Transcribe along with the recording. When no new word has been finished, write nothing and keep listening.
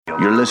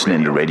You're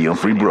listening to Radio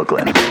Free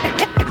Brooklyn.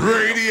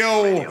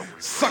 Radio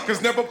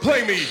suckers never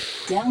play me.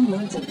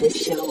 Downloads of this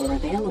show are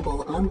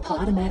available on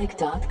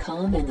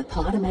Podomatic.com and the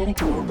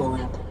Podomatic mobile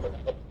app.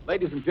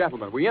 Ladies and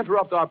gentlemen, we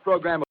interrupt our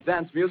program of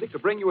dance music to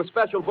bring you a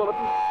special bulletin.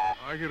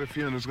 I get a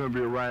feeling there's going to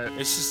be a riot.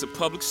 It's just a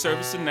public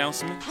service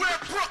announcement. Where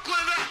Brooklyn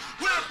at?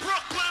 Where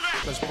Brooklyn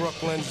at? Because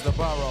Brooklyn's the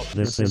borough.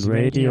 This is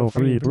Radio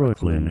Free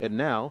Brooklyn. And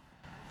now,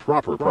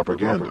 proper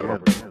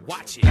propaganda.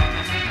 Watch it.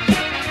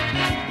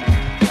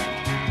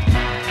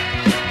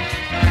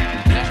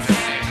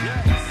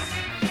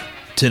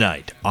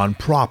 Tonight on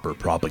Proper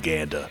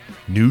Propaganda,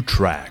 new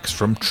tracks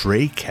from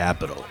Trey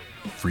Capital,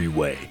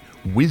 Freeway,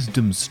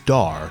 Wisdom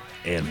Star,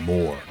 and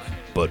more.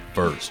 But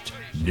first,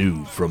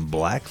 new from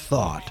Black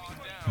Thought,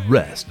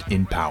 Rest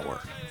in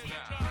Power.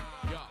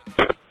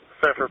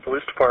 Sanford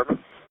Police Department.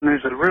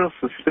 There's a real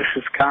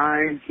suspicious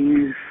guy.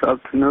 He's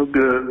up to no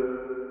good.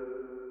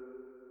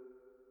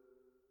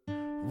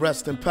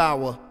 Rest in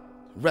power,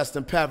 rest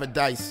in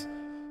paradise.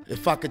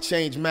 If I could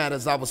change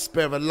matters, I would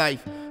spare a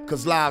life.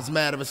 Cause lives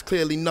matter, it's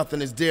clearly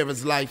nothing as dear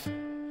as life.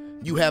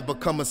 You have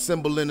become a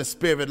symbol in the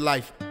spirit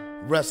life.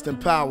 Rest in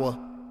power,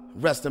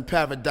 rest in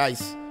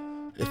paradise.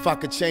 If I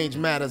could change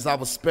matters, I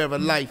would spare a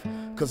life.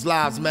 Cause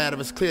lives matter,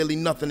 it's clearly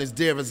nothing as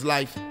dear as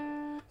life.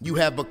 You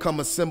have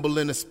become a symbol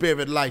in the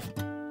spirit life.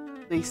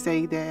 They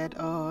say that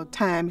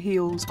time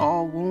heals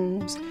all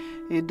wounds.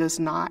 It does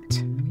not.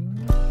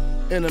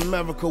 In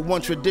America,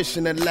 one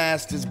tradition that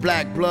lasts is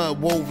black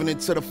blood woven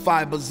into the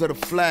fibers of the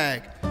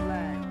flag.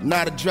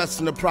 Not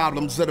addressing the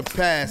problems of the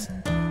past.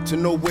 To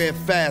nowhere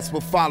fast, we're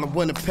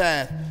following the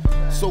path.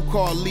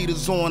 So-called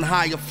leaders on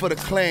higher for the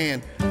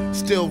clan.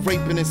 Still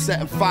raping and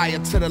setting fire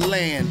to the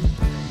land.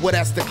 Well,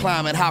 that's the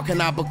climate, how can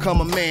I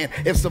become a man?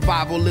 If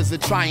survival is a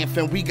triumph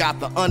and we got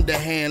the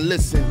underhand,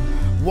 listen.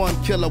 One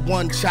killer,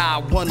 one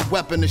child, one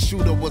weapon, the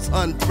shooter was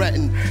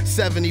unthreatened.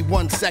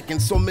 71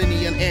 seconds, so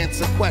many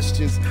unanswered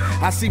questions.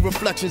 I see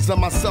reflections of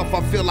myself,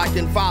 I feel like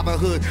in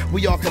fatherhood,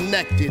 we are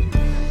connected.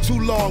 Too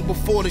long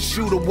before the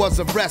shooter was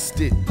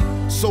arrested.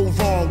 So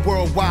wrong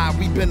worldwide,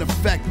 we've been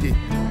affected.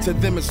 To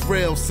them it's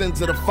real, sins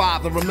of the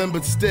father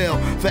remembered still.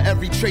 For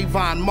every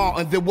Trayvon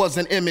Martin, there was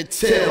an Emmett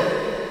Till.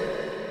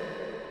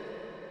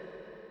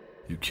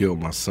 You killed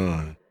my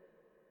son.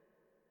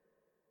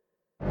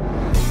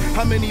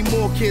 How many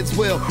more kids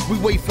will we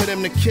wait for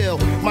them to kill?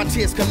 My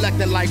tears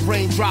collecting like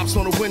raindrops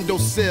on a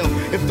windowsill.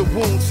 If the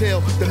wounds heal,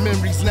 the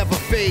memories never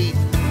fade.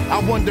 I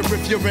wonder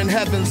if you're in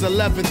heaven's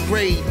 11th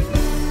grade.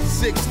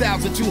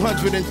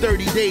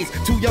 6,230 days,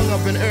 too young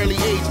of an early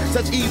age.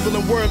 Such evil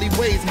and worldly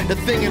ways, the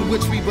thing in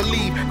which we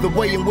believe, the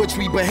way in which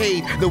we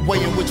behave, the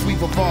way in which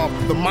we've evolved,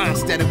 the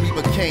mindset that we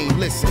became.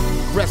 Listen,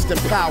 rest in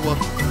power,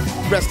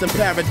 rest in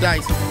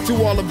paradise.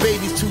 To all the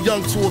babies too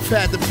young to have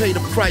had to pay the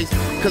price.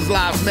 Cause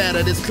lives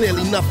matter, there's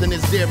clearly nothing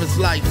as dear as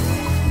life.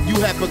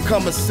 You have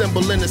become a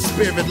symbol in the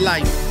spirit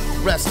life.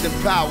 Rest in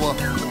power,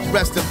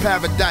 rest in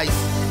paradise.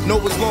 Know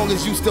as long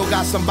as you still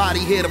got somebody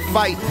here to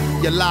fight,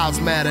 your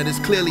lives matter, there's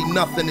clearly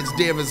nothing as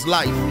dear as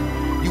life.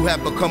 You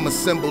have become a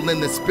symbol in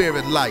the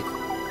spirit life.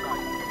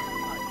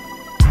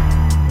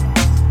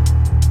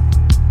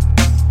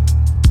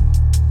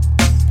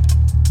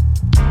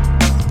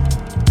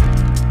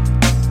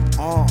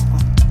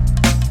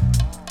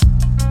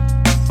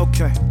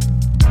 Okay.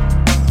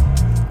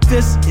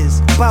 This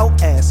is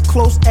about as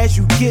close as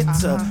you get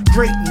to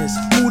greatness.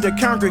 Through the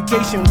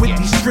congregation with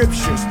these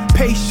scriptures.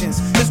 Patience,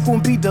 it's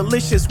gonna be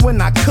delicious when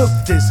I cook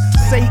this.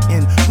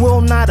 Satan will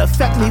not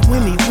affect me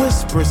when he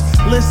whispers.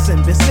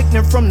 Listen, been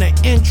sickening from the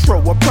intro,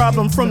 a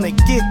problem from the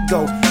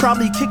get-go.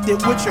 Probably kicked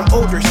it with your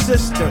older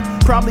sister.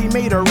 Probably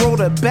made her roll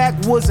the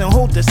backwoods and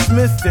hold the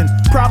smithing.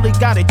 Probably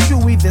got it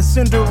chewy, then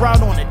send her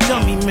out on a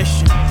dummy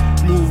mission.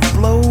 Move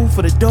blow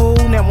for the dough,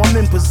 now I'm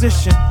in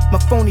position. My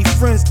phony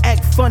friends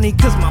act funny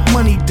cause my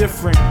money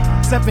different.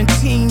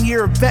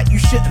 17-year vet, you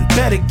shouldn't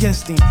bet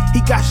against him. He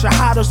got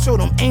shahada, so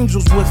them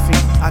angels with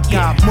him. I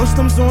got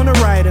Muslims on the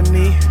right of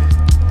me.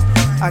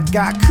 I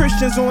got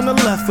Christians on the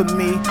left of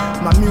me.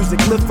 My music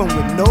lifting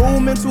with no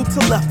mental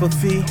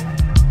telepathy.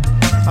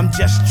 I'm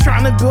just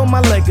trying to build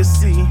my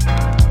legacy.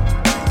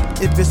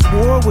 If it's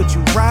war, would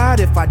you ride?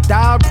 If I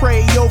die,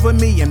 pray over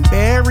me and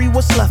bury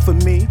what's left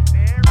of me.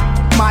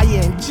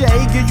 Maya and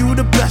Jay give you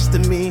the best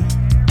of me.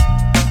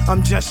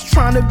 I'm just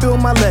trying to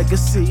build my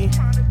legacy.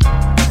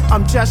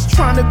 I'm just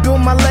trying to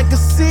build my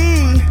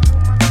legacy.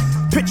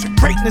 Picture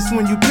greatness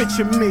when you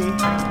picture me.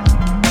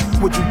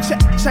 Would you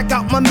check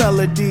out my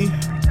melody?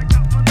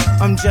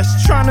 I'm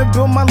just trying to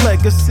build my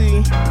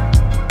legacy.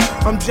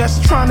 I'm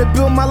just trying to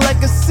build my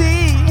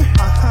legacy.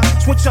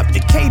 Switch up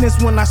the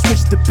cadence when I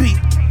switch the beat.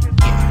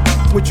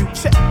 Would you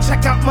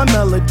check out my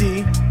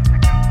melody?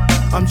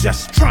 I'm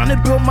just trying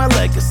to build my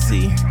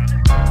legacy.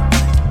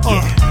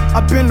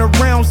 I've been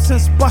around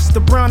since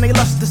Busta Brown, they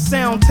lust the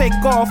sound. Take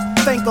off,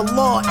 thank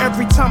Allah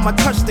every time I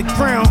touch the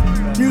ground.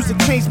 Music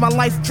changed my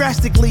life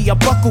drastically, I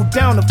buckled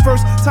down the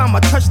first time I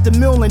touched the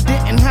mill and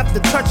didn't have to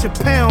touch a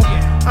pound.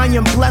 I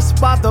am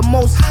blessed by the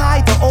Most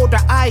High, the older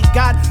I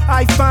got,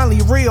 I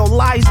finally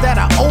realized that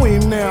I owe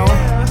him now.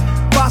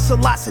 By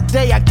Ocelots a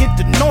day, I get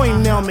the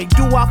knowing now. Make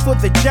do out for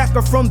the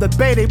jacker from the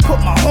bay, they put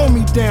my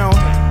homie down.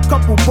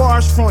 Couple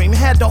bars from him,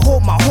 had to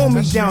hold my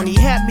homie down. He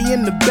had me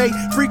in the bay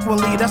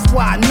frequently, that's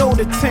why I know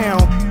the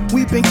town.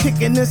 We've been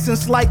kicking this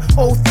since like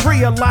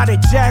 03. A lot of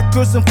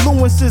jackers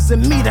influences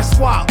in me, that's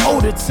why I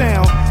owe the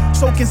town.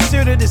 So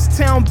consider this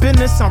town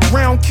business. I'm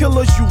round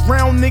killers, you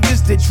round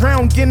niggas that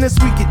drown Guinness.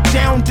 We get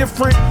down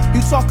different.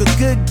 You talk a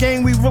good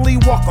game, we really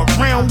walk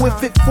around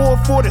with it.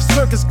 4-4 the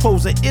circus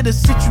closer, it'll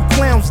sit you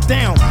clowns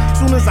down.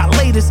 Soon as I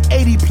lay this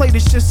 80, play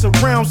this shit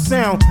surround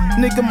sound.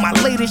 Nigga, my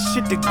latest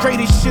shit, the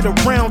greatest shit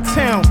around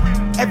town.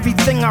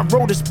 Everything I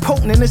wrote is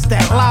potent and it's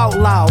that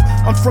loud.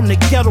 I'm from the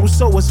ghetto,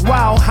 so it's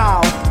wild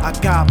how I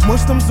got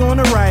Muslims on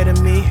the right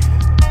of me,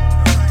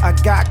 I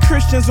got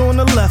Christians on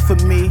the left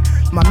of me.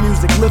 My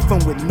music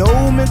lifting with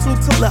no mental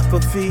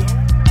telepathy.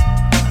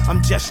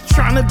 I'm just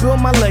trying to build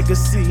my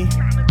legacy.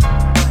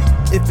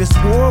 If it's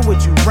war,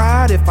 would you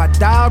ride? If I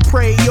die,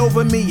 pray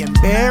over me and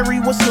bury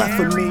what's left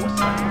of me.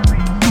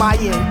 Maya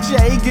and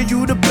Jay give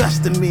you the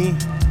best of me.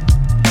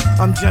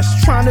 I'm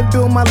just trying to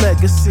build my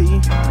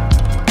legacy.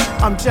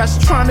 I'm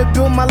just trying to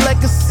build my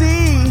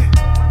legacy.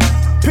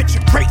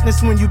 Picture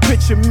greatness when you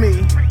picture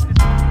me.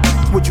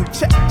 Would you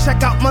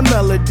check out my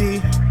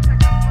melody?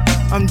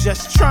 I'm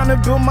just trying to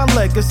build my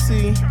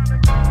legacy.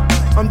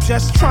 I'm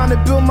just trying to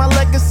build my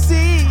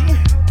legacy.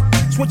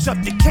 Switch up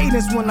the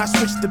cadence when I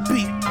switch the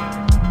beat.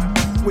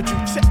 Would you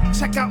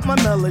check out my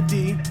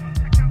melody?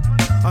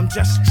 I'm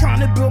just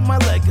trying to build my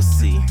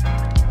legacy.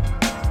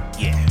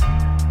 Yeah.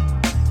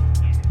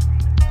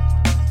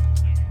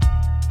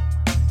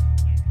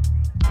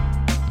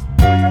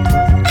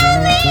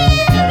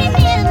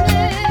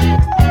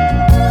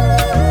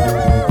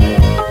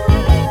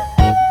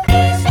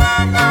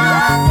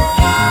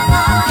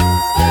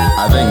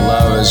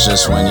 It's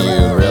just when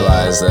you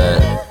realize that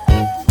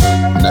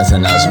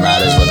nothing else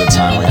matters but the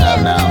time we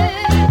have now.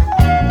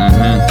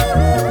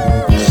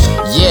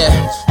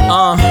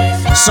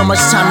 So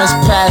much time has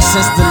passed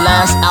since the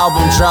last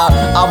album dropped.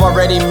 I've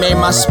already made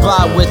my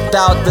spot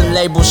without the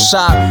label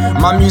shop.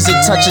 My music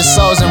touches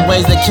souls in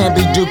ways that can't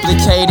be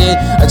duplicated.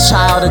 A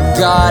child of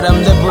God,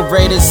 I'm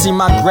liberated, see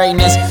my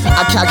greatness.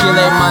 I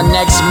calculate my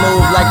next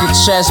move like a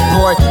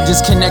chessboard.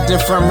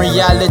 Disconnected from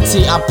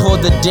reality, I pull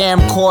the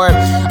damn cord.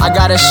 I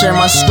gotta share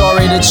my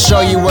story to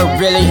show you what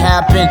really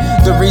happened.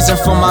 The reason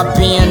for my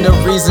being, the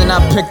reason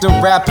I picked up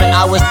rapping.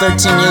 I was 13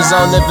 years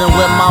old living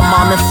with my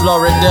mom in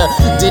Florida.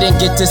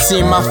 Didn't get to see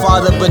my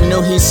father, but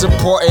knew he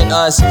supported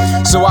us.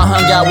 So I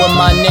hung out with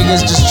my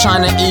niggas just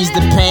trying to ease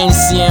the pain.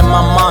 Seeing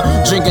my mom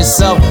drink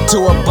herself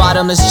to a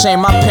bottomless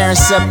chain. My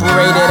parents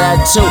separated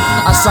at 2.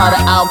 I saw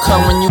the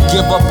outcome when you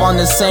give up on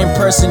the same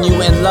person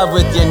you in love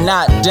with, you're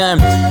not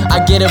done. I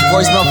get a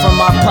voicemail from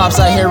my pops,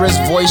 I hear his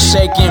voice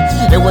shaking.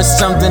 It was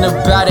something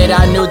about it,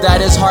 I knew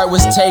that his heart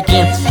was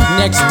taken.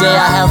 Next day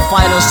I have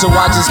finals, so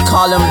I just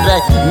call him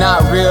back,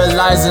 not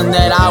realizing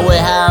that I would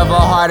have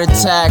a heart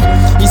attack.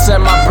 He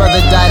said my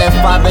brother died at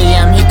 5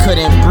 a.m., he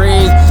couldn't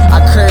breathe. I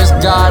cursed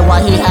God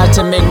why he had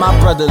to make my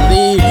brother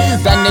leave.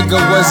 That nigga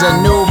was a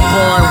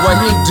newborn, what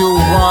he do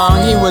wrong?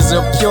 He was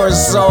a pure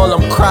soul,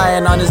 I'm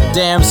crying on this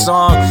damn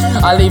song.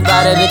 I leave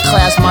out of the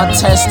class, my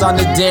test on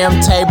the damn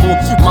table.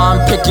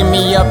 Mom picking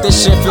me up,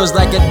 this shit feels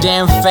like a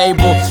damn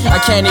fable. I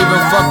can't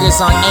even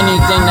focus on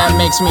anything that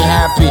makes me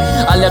happy.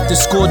 I left the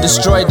school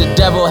destroyed, the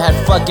devil had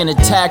fucking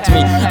attacked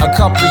me. A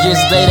couple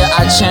years later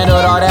I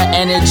channeled all that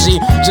energy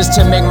just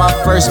to make my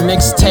first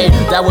mixtape.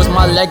 That was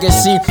my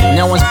legacy.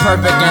 No one's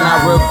perfect and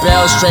I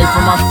rebelled straight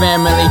from my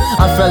family.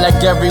 I felt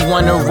like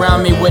everyone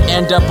around me would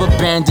end up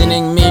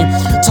abandoning me.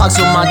 Talks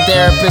with my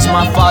therapist,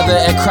 my father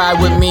had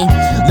cried with me.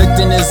 Looked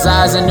in his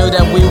eyes and knew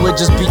that we would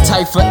just be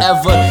tight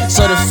forever.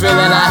 So the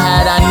feeling I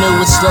had, I knew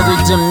would slowly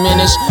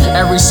diminish.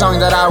 Every song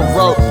that I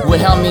wrote would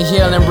help me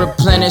heal and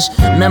replenish.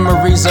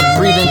 Memories of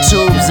breathing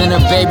tubes in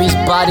a baby's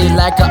body,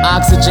 lack of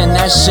oxygen,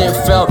 that shit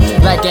felt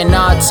like an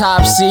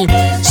autopsy.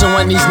 So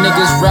when these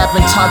niggas rap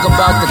and talk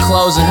about the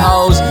clothes and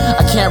hoes,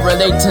 I can't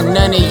relate to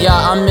none of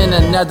y'all, I'm in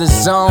another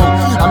zone.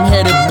 I'm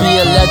here to be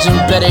a legend,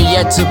 better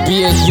yet to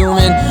be a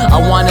human. I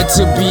wanted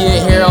to be a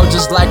hero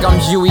just like I'm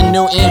Huey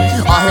Newton.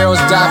 All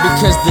heroes die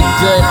because the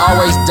good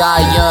always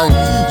die young.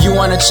 You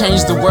wanna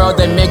change the world,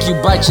 they make you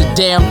bite your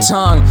damn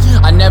tongue.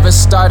 I never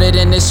started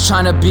in this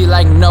trying to be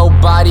like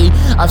nobody.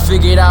 I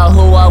figured out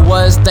who I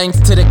was thanks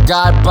to the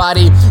God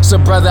body. So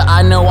brother,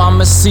 I know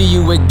I'ma see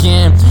you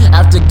again.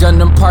 After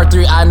Gundam Part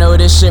 3, I know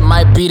this shit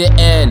might be the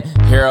end.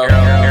 Hero.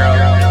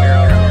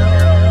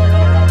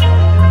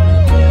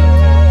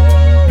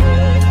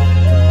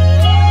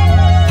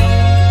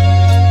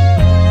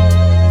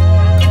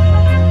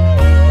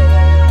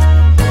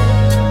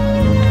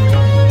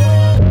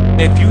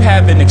 If you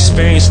haven't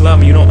experienced love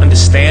and you don't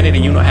understand it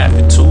and you don't have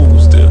the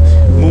tools to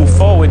move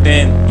forward,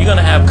 then you're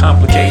gonna have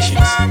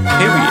complications,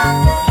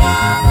 period.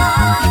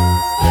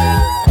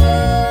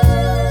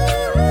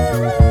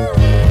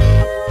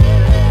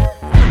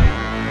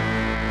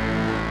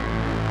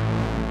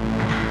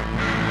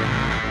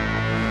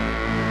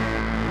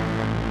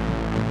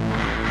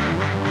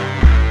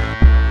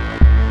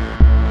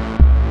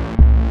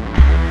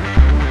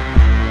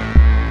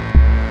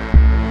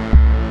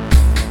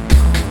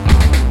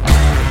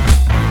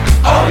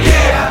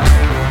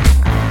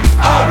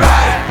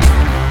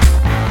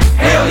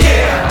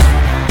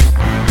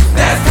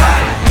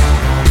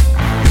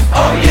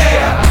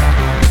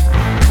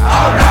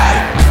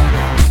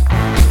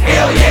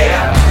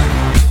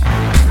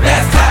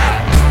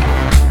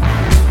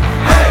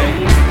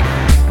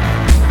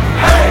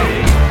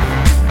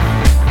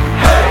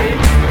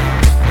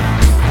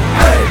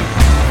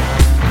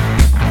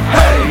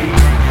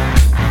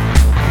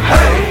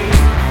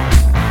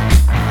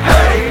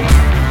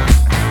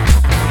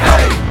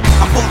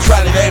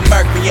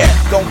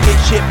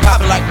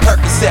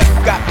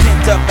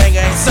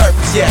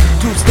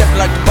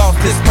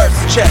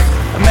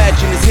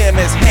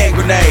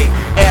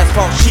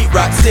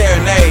 rock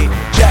serenade.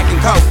 Jack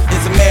and Coke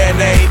is a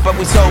marinade, but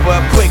we sober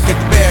up quick at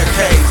the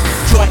barricades.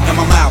 Joint in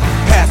my mouth,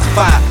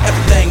 pacify.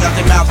 Everything out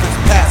their mouth is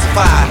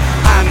pacified.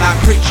 I'm not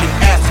preaching,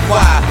 ask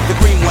why. The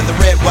green one, the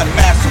red one,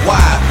 master why.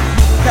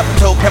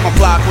 Capital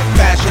camouflage with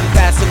fashion,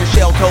 fasten the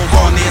shell toes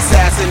on the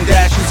assassin,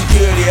 dashing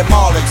security at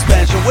mall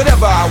expansion.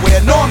 Whatever I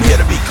wear, know I'm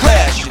here to be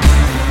clashing.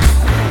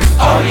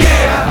 Oh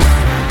yeah,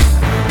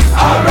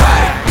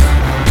 alright,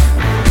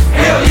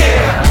 hell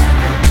yeah,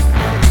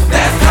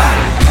 that's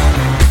tight.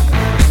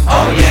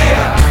 Oh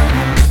yeah,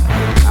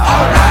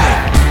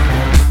 alright,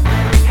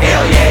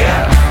 hell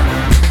yeah,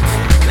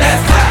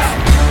 that's tight.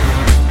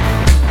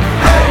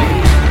 Hey,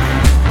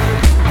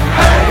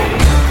 hey,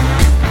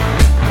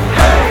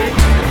 hey,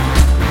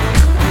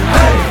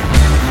 hey,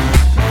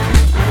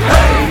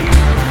 hey,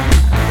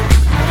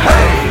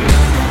 hey, hey,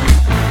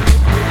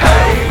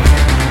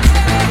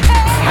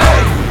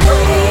 hey.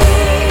 We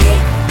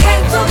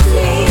came to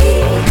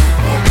bleed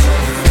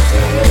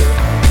electricity.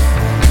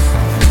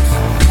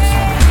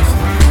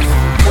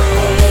 We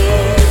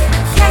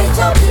came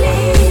to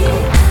bleed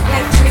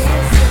electricity.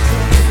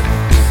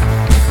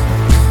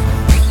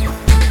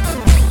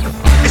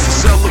 It's a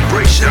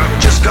celebration.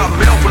 Just got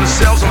mail from the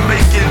cells I'm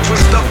making.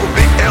 Twist up with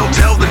Big L.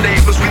 Tell the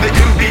neighbors we the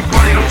MB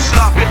party. Don't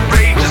stop it.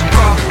 Rage is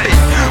profit.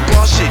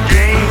 Bullshit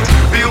games.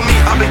 Feel me?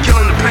 I've been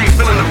killing the pain,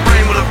 filling the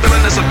frame with a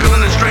feeling that's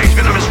appealing and strange.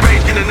 Venomous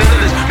rage, getting into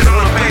this. Get on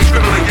the page,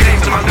 scribbling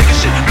games. And my nigga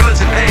shit,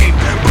 villains and aim.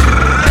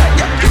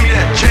 Give me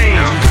that change.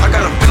 I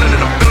got a feeling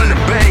and I'm feeling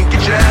it bang.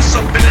 Get your ass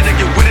up in it and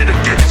get with it or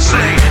get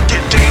slain.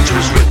 Get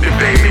dangerous with me,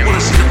 baby.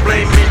 Wanna see the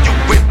flame me? You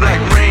with black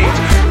range.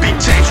 Beat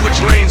tank,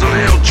 switch lanes on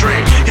the L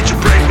train. Hit your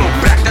brain, blow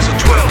back. That's a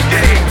 12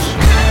 gauge.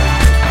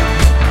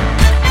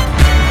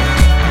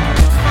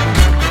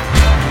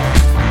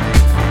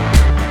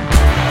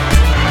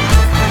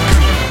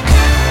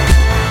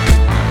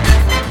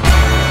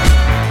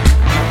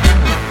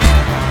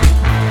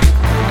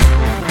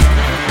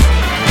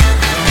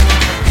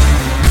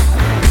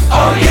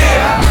 Oh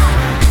yeah,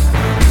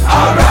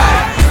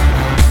 alright,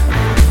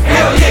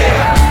 hell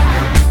yeah,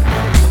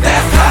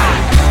 that's tight.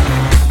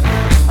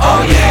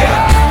 Oh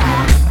yeah,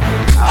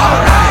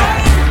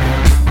 alright,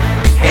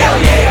 hell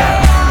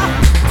yeah,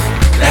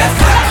 that's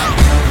tight.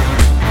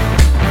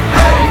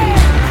 Hey,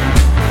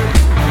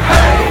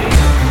 hey,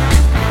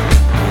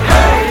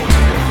 hey,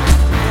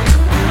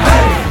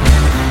 hey, hey,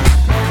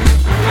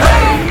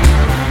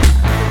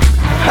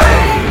 hey,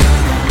 hey,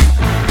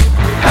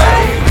 hey.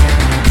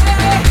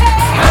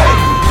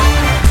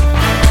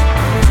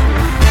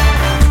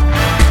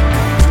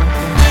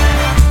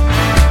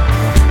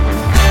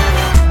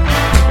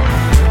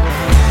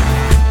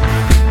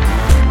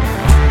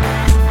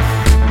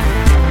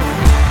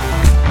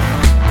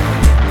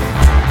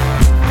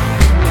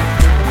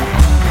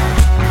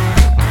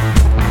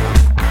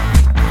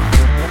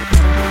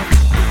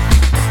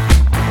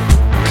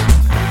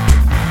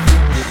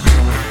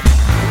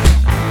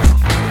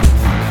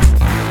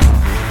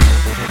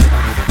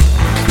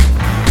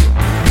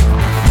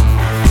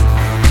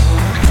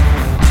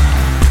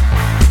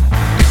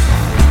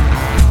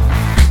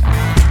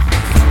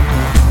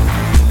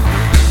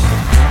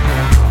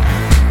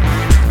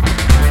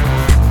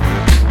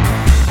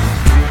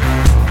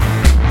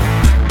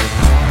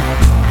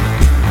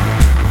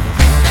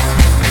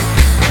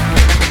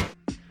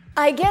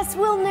 I guess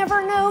we'll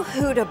never know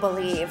who to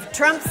believe.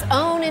 Trump's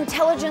own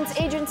intelligence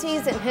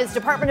agencies and his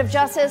Department of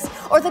Justice,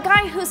 or the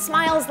guy who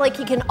smiles like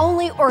he can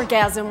only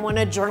orgasm when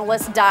a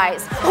journalist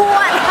dies.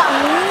 What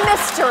a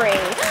mystery!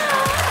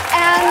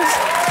 And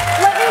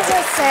let me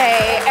just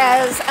say,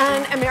 as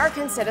an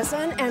American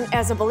citizen and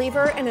as a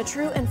believer in a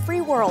true and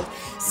free world,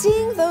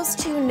 seeing those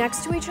two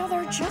next to each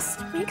other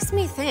just makes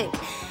me think.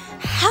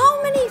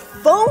 How many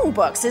phone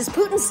books is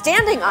Putin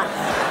standing on?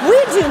 We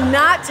do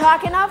not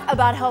talk enough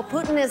about how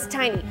Putin is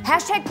tiny.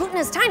 Hashtag Putin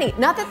is tiny.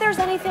 Not that there's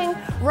anything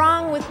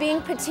wrong with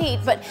being petite,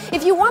 but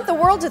if you want the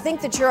world to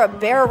think that you're a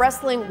bear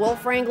wrestling,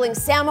 wolf wrangling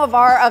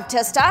samovar of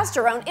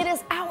testosterone, it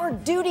is our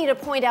duty to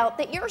point out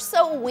that you're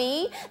so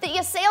wee that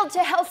you sailed to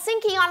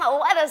Helsinki on a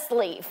lettuce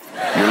leaf.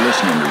 You're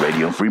listening to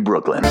Radio Free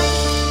Brooklyn.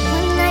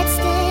 One night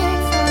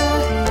stand for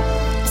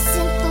a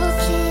simple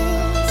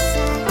kiss.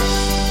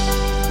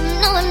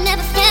 No, I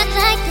never felt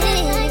like this.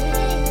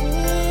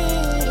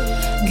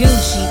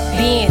 Gucci,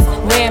 Benz,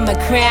 wearing my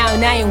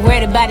crown. I ain't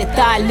worried about it,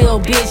 thought little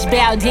bitch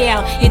bow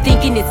down. You're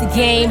thinking it's a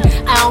game,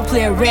 I don't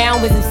play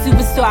around. Was a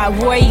superstar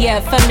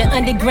warrior from the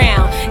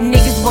underground.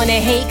 Niggas wanna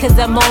hate cause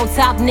I'm on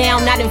top now.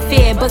 Not in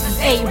fear, but since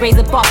 8, raise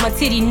up off my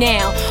titty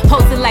now.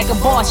 Posted like a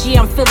boss,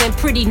 yeah I'm feeling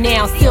pretty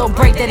now. Still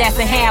break that ass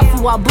in half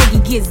while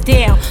Boogie gets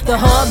down. The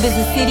hub is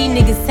the city,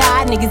 niggas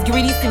tired, niggas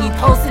greedy. See me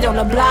posted on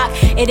the block,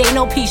 it ain't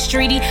no peace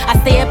treaty. I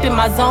stay up in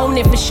my zone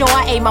and for sure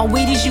I ate my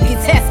Wheaties. You can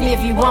test me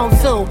if you want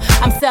to,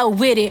 I'm so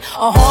with it.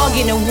 A hog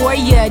and a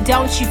warrior,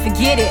 don't you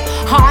forget it.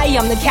 Hi,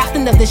 I'm the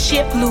captain of the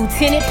ship,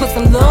 lieutenant. Put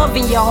some love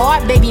in your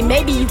heart, baby,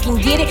 maybe you can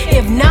get it.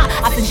 If not,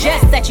 I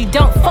suggest that you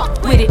don't fuck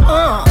with it, She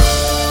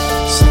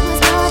was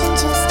more than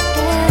just a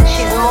girl.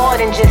 She's more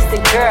than just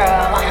a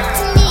girl.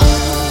 To me,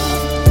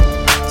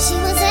 she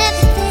was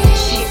everything.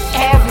 She's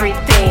everything.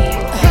 everything.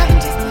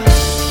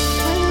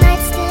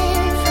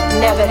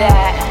 Never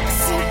that.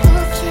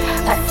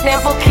 A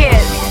simple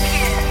kiss.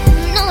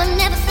 No, I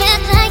never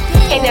felt like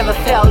this. Ain't never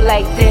felt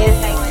like this.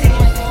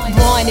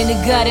 Born in the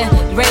gutter,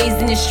 raised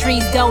in the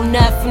streets, don't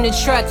nut from the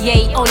truck,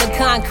 yeah, on the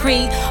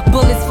concrete.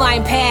 Bullets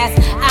flying past,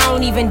 I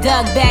don't even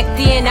dug back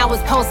then. I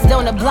was posted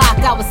on the block,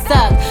 I was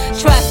stuck.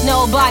 Trust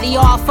nobody,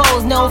 all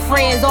foes, no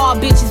friends. All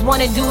bitches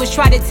wanna do is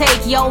try to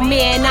take your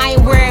man. I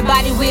ain't worried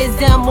about it,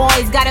 wisdom,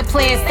 always got a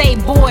plan. Stay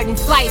bored and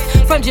flights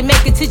from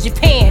Jamaica to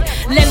Japan.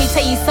 Let me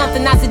tell you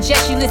something, I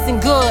suggest you listen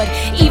good.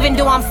 Even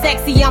though I'm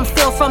sexy, I'm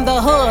still from the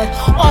hood.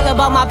 All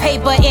about my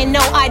paper, and no,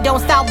 I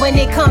don't stop when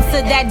it comes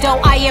to that dough.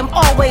 I am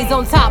always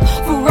on top.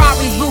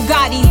 Ferraris,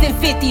 Bugattis, and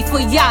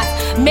 50-foot yachts.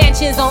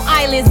 Mansions on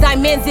islands,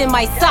 diamonds in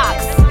my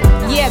socks.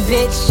 Yeah,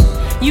 bitch,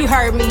 you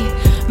heard me.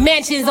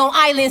 Mansions on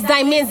islands,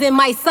 diamonds in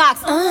my socks.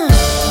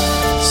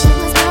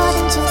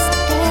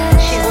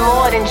 She's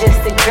more than just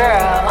a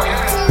girl.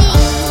 To me,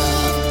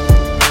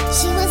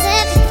 she was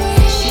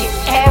everything. She's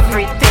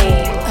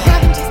everything.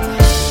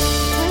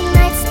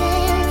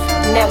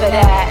 Never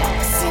that.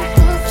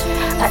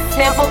 A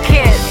simple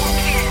kiss.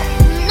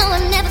 No, I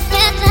never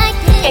felt like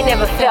this. Ain't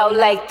never felt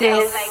like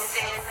this.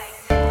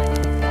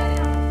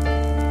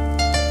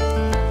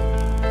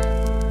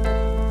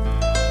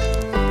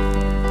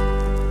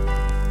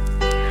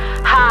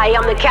 Hi,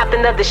 I'm the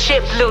captain of the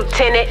ship,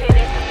 Lieutenant.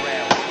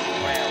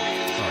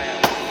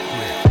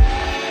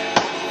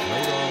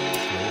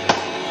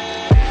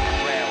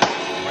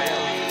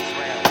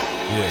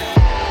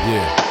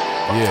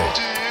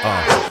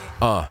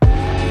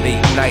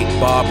 Late night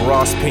Bob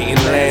Ross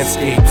painting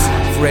landscapes.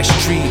 Fresh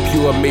tree,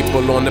 pure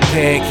maple on the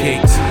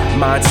pancakes.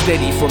 Mind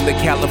steady from the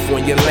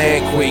California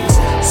landquakes.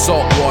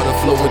 Salt water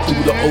flowing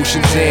through the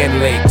oceans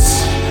and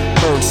lakes.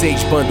 Burn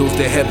sage bundles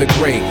to heather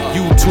gray.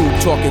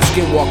 YouTube talking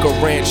Skinwalker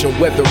Ranch and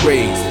weather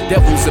rays.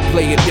 Devils that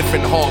play a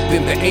different harp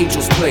than the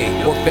angels play.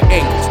 Work the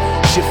angles,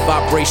 shift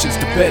vibrations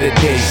to better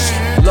days.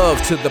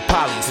 Love to the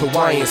Polys,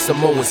 Hawaiian,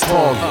 Samoans,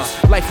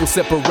 Tongans. Life will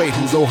separate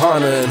who's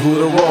Ohana and who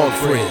the wrong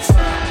friends.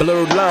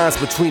 Blurred lines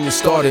between the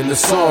start and the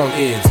song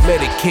ends.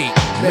 Medicate,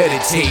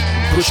 meditate,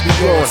 push me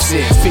on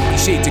sins. 50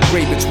 shades of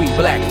gray between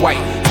black,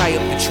 white. Tie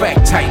up the track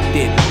tight,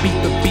 then beat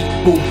the beat,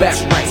 boom, back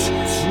right.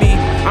 Me,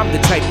 I'm the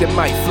type that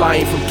might fly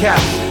in from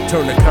Cali.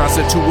 Turn a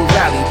concert to a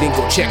rally, then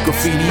go check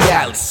Graffiti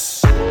Alley.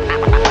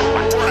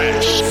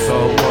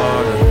 Salt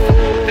water.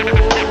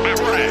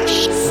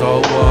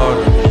 Salt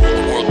water.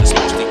 The world is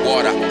mostly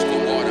water.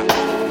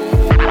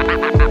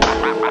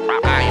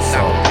 I ain't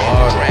salt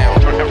water.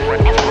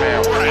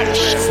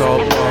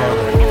 Salt water.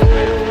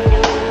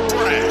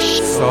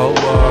 Salt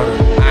water.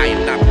 I am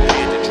not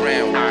prepared to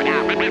drown. I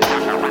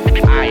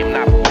am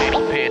not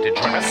prepared to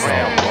drown.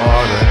 Salt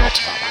water.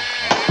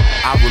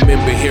 I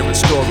remember hearing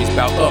stories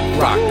about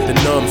Uprock, the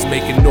nuns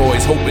making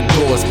noise, hoping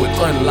doors would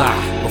unlock.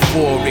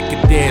 Before it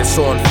could dance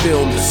on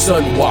film, the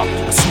sun walk,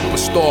 a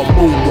superstar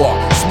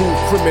moonwalk, smooth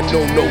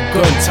criminal, no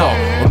gun talk.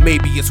 Or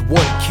maybe it's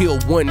one kill,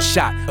 one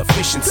shot,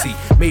 efficiency.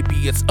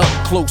 Maybe it's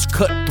up close,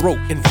 cutthroat,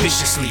 and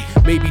viciously.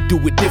 Maybe do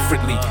it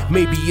differently,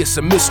 maybe it's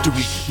a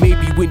mystery.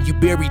 Maybe when you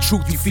bury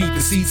truth, you feed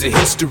the seeds of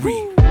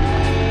history.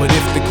 But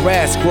if the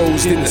grass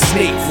grows, then the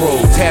snake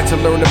grows. Had to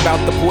learn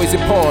about the poison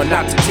pond,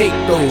 not to take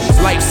those.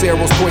 Life's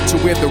arrows point to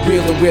where the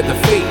real and where the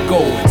fake go.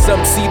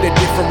 Some see the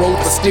different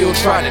roads, but still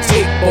try to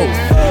take both.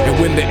 And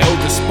when the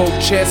elders spoke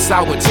chess,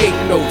 I would take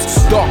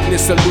notes.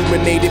 Darkness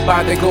illuminated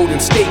by the Golden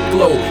State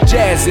glow.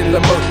 Jazz in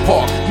Leimert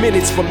Park,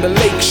 minutes from the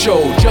lake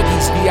show.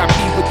 Juggies VIP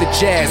with the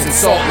jazz in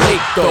Salt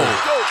Lake though.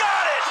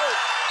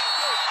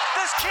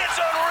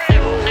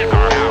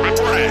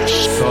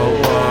 Salt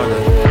water.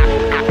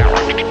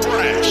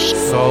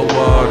 Salt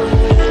water.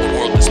 The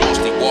world is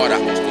mostly water.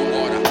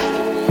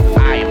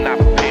 I am not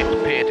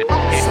prepared to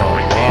drown.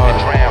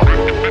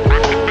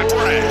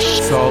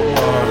 Salt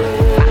water.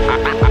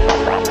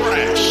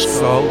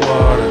 Salt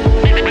water.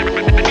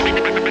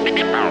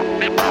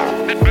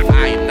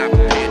 I am not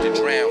prepared to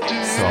drown.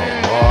 Salt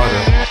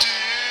water.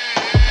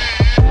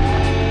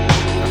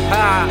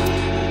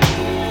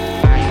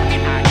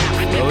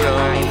 Float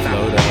on,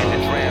 float on.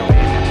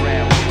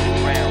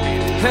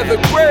 Heather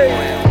Gray.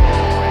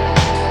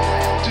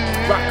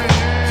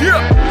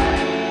 Yeah.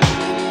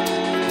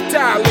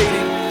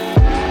 Dilated.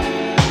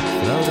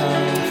 Float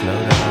on,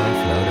 float on,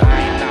 float on. I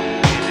am not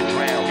prepared to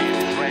drown.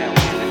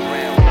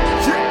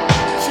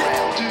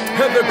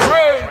 Heather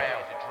Gray.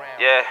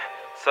 Yeah,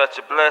 such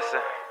a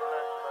blessing.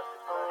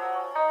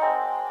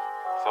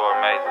 So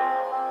amazing.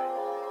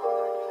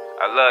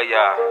 I love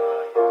y'all.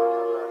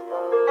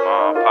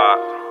 Mom, Pop,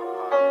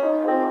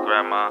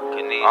 Grandma,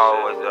 Kenesha,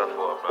 always there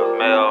for us, bro.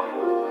 Mel,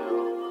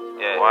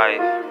 yeah,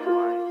 wife,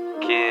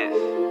 kids.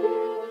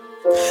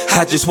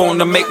 I just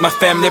wanna make my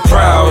family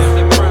proud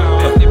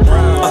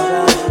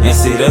and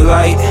see the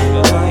light.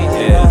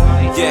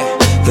 Yeah,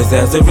 cause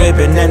there's a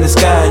ribbon in the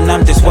sky and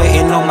I'm just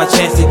waiting on my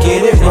chance to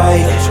get it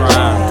right.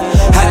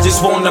 I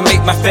just wanna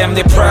make my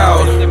family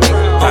proud.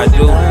 I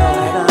do,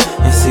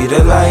 and see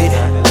the light.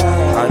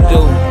 I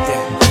do.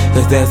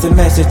 Cause there's a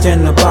message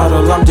in the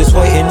bottle, I'm just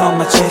waiting on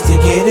my chance to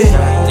get it.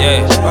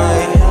 Yeah,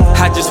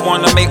 I just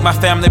wanna make my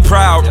family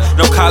proud.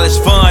 No college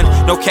fund,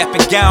 no cap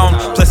and gown.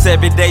 Plus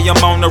every day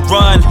I'm on the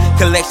run.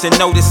 Collection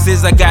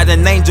notices, I got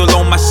an angel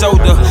on my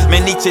shoulder.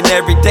 Man, each and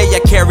every day I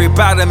carry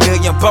about 1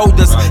 million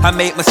boulders. I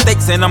made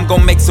mistakes and I'm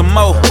gonna make some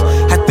more.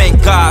 I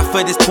thank God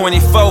for this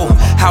 24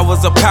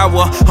 hours of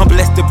power. I'm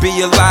blessed to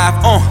be alive.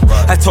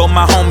 I told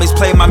my homies,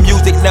 play my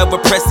music, never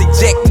press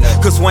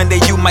eject. Cause one day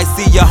you might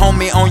see your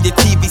homie on your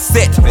TV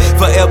set.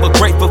 Forever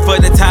grateful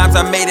for the times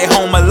I made it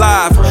home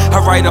alive.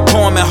 I write a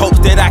poem in hopes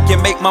that I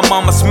can make my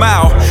mama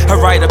smile. I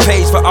write a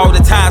page for all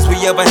the times we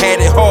ever had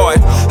it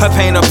hard. I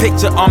paint a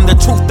picture, I'm the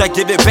truth, I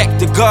give it back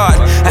to God.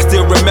 I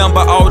still remember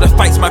all the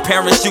fights my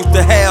parents used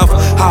to have.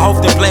 I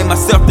often blame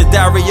myself, the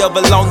diary of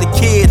a lonely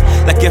kid.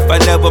 Like if I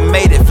never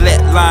made it,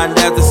 flatlined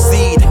as a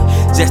seed.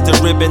 Just a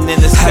ribbon in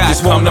the sky. I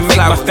just wanna make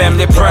my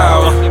family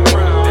proud.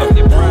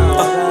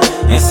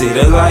 And see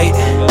the light.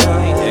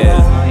 Yeah.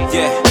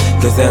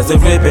 Cause there's a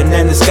ribbon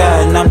in the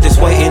sky and I'm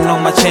just waiting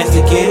on my chance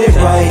to get it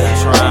right.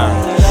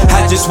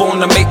 I just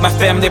wanna make my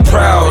family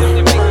proud.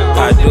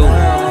 I do.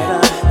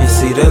 And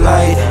see the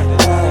light.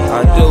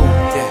 I do.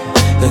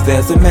 Cause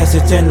there's a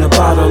message in the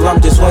bottle,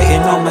 I'm just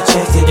waiting on my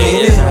chance to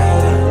get it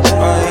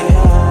right.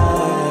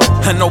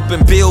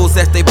 Unopened bills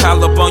as they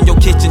pile up on your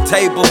kitchen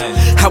table.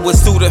 I was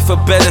suited for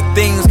better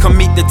things. Come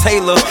meet the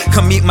tailor,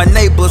 come meet my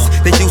neighbors.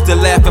 They used to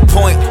laugh and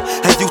point.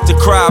 I used to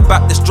cry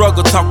about the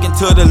struggle, talking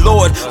to the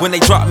Lord. When they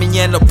dropped me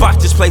in a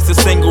box, just place a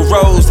single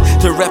rose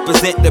to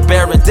represent the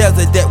barren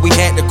desert that we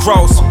had to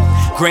cross.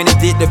 Granny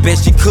did the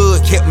best she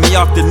could, kept me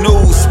off the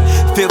news.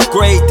 5th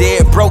grade,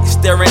 dead broke,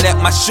 staring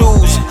at my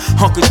shoes.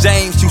 Uncle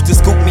James used to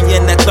scoop me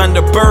in that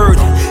Thunderbird.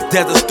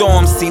 Desert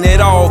storm, seen it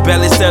all,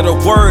 barely said a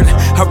word.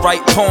 I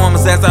write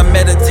poems as I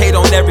meditate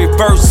on every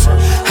verse.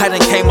 I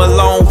done came a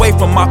long way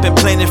from mopping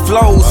plenty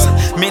flows.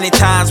 Many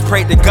times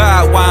prayed to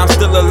God why I'm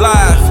still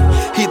alive.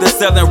 Either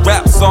selling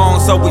rap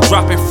songs or we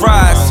dropping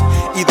fries.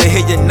 Either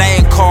hear your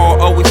name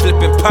called or we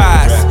flipping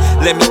pies.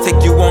 Let me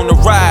take you on a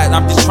ride,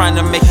 I'm just trying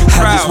to make you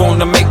proud. I just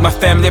wanna make my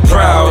family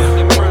proud.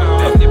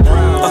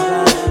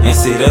 And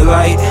see the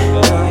light.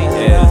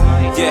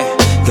 Yeah.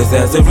 Cause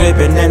there's a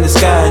ribbon in the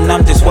sky and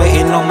I'm just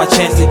waiting on my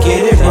chance to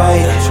get it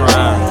right.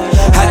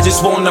 I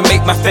just wanna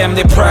make my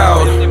family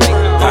proud.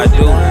 I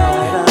do.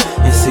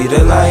 And see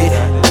the light.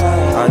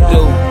 I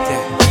do.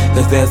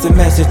 Cause there's a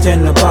message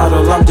in the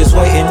bottle, I'm just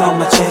waiting on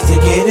my chance to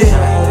get it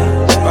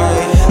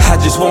right. I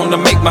just wanna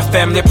make my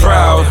family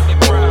proud.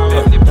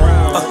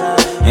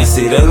 And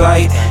see the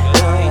light.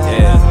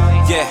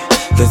 Yeah.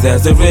 Cause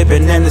there's a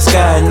ribbon in the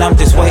sky and I'm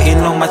just waiting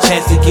on my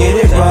chance to get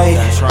it right.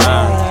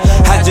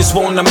 I just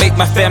wanna make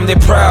my family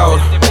proud.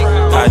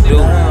 I do.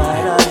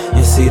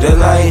 And see the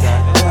light.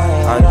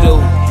 I do.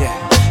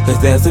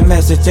 Cause there's a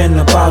message in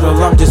the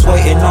bottle, I'm just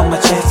waiting on my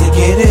chance to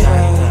get it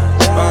right.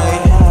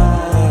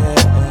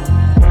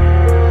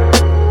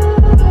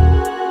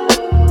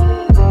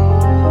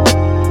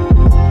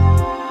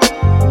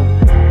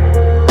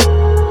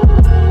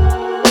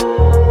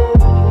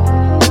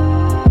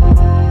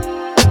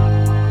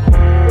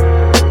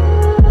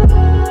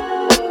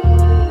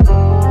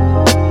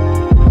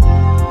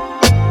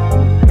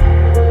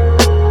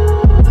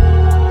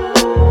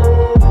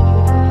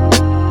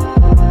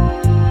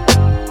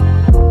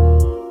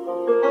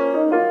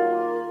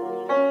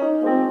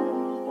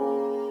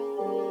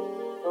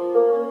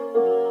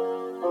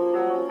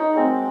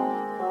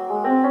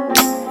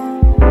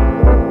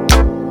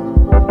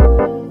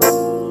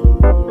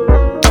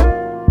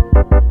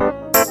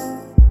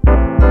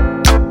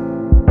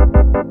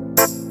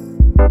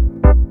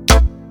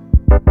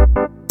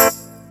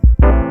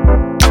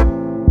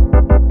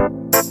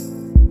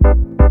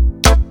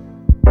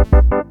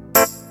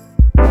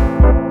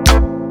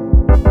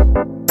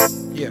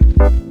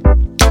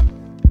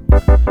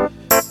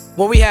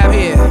 What we have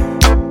here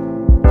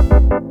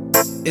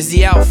is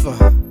the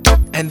Alpha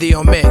and the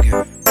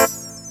Omega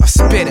of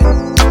spitting.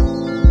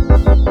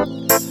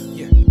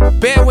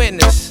 Bear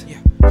witness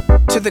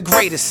to the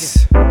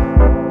greatest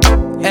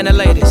and the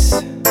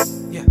latest.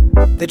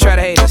 They try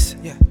to hate us.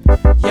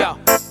 Yo,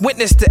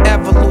 witness the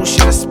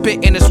evolution of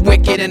spitting is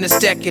wicked and it's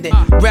decadent.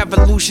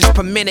 Revolutions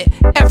per minute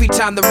every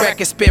time the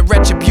record spit.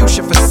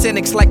 Retribution for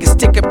cynics like a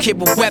stick-up kid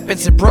with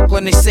weapons. In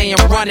Brooklyn they saying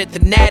run it, the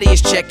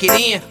nattiest check it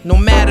in. No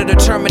matter the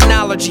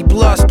terminology,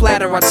 blood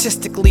splatter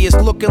artistically is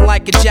looking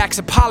like a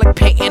Jackson Pollock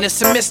painting.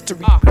 It's a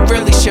mystery. We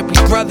really should be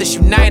brothers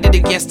united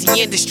against the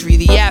industry.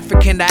 The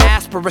African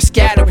diaspora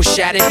scattered with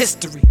shattered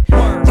history.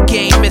 The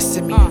game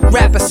missing me,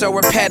 rap is so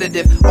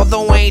repetitive.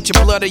 Although I ain't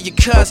your blood or your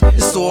cuz,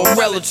 it's all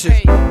relative.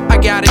 I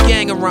got a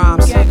gang of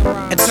rhymes,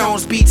 and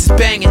tones beats is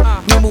banging.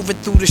 We moving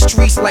through the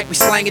streets like we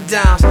slanging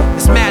dimes.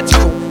 It's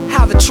magical,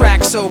 how the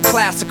track's so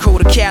classical.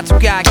 The cats who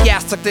got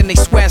gas tucked in they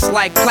sweats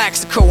like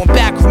Plaxico. I'm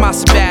back with my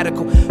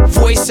sabbatical,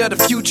 voice of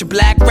the future,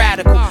 black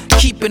radical.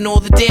 Keeping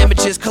all the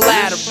damages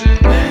collateral.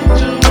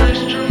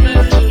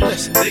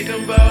 Listen. Think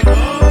about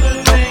all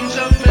the things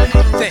I've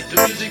been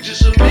through. The music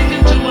just a peek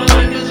into my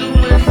life as a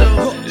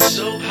window. It's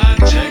so high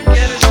tech,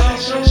 yet it's all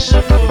so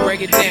simple.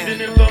 Break it down.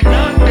 Even if I'm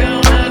not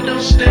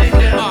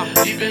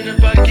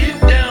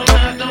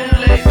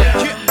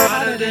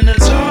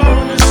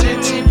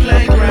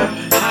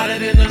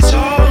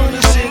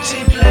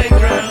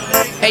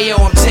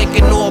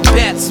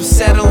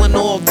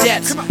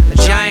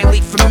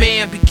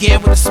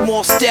began with the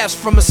small steps,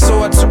 from a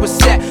sword to a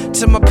set.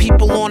 To my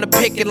people on the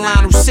picket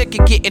line who sick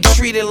of getting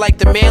treated like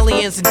the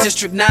aliens in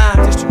District 9.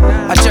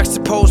 I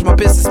juxtapose my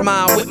business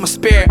mind with my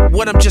spirit.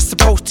 What I'm just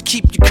supposed to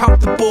keep you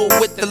comfortable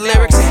with the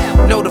lyrics.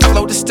 Know the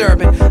flow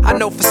disturbing. I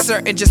know for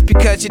certain just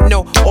because you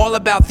know all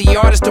about the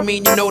artist don't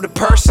mean you know the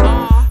person.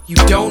 You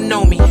don't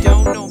know me.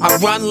 I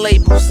run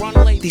labels.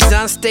 These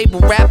unstable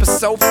rappers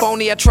so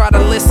phony. I try to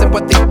listen,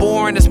 but they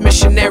boring as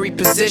missionary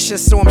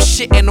positions. So I'm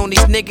shitting on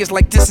these niggas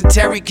like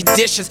dysentery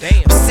conditions.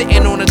 I'm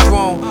sitting on a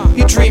throne.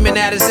 You dreaming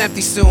that is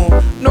empty soon.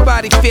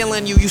 Nobody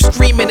feeling you. You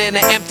screaming in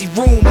an empty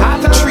room.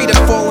 The tree that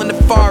fall in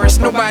the forest.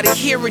 Nobody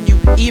hearing you,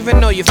 even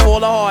though you're full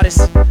of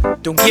artists.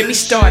 Don't get me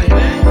started.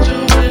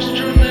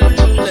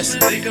 Listen.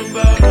 Think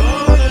about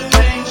all the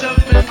things I've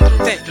been through.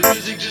 The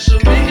music just so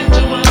big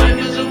into my life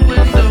as a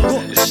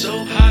window. It's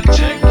so high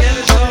tech and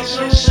it's all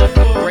so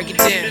simple. Break it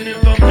down. Even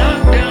if I'm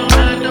knocked down,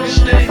 I don't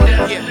stay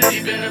down.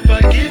 Even if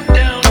I get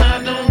down,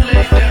 I don't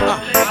lay down.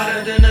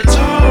 Hotter than a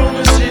tar on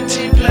the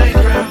city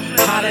playground.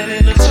 Hotter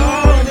than a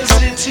tar on the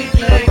city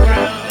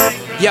playground.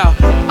 Yo,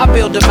 I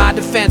build up my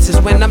defenses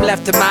when I'm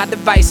left to my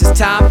devices.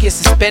 Time gets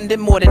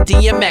suspended more than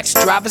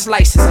DMX, driver's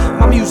license.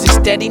 My music's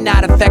steady,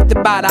 not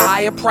affected by the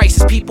higher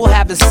prices. People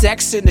having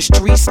sex in the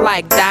streets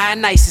like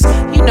Dionysus.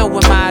 You know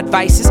what my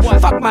advice is?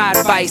 Fuck my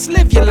advice,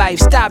 live your life.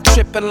 Stop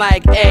tripping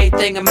like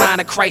everything in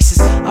minor crisis.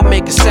 I'm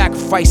making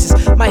sacrifices.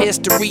 My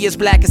history is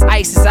black as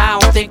ISIS. I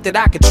don't think that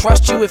I can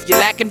trust you if you're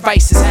lacking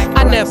vices.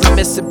 I never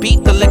miss a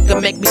beat, the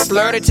liquor make me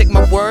slur. They take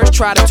my words,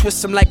 try to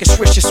twist them like a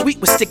Swisher Sweet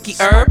with sticky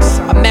herbs.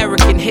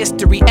 American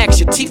history. X,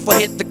 your teeth will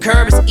hit the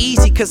curb. It's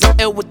easy cause I'm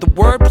ill with the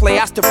wordplay.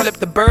 I still flip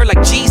the bird like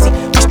Jeezy.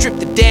 We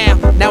stripped it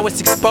down, now it's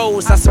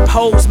exposed. I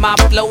suppose my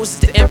flows is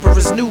the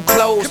emperor's new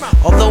clothes.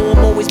 Although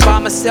I'm always by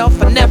myself,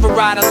 I never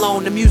ride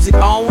alone. The music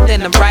owned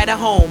and I'm right at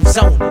home,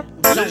 zoning.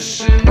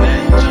 Listen.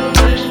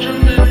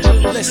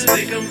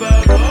 Think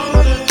about all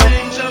the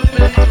things I've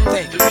been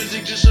through. The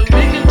music just so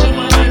big into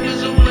my life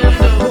as a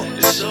window.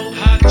 It's so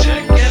high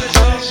tech and it's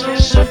all so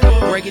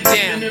simple. Break it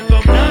down. Even if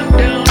I'm knocked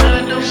down,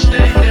 I don't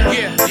stay down.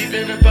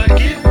 Even if I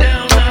get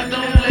down, I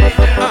don't lay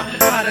down.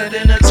 Hotter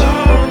than a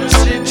tar on the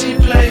city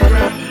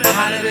playground.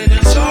 Hotter than a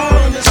tar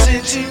on the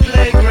city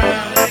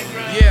playground.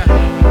 Yeah.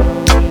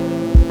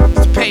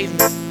 It's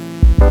pavement.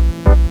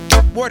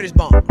 Word is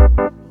bomb.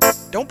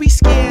 Don't be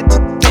scared to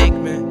think,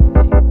 man.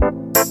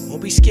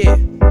 Don't be scared.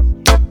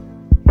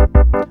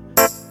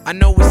 I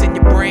know what's in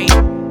your brain.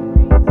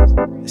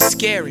 It's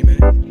scary,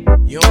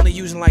 man. You're only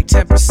using like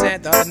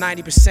 10%, the other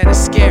 90% is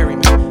scary,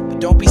 man. But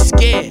don't be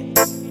scared.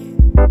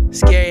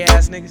 Scary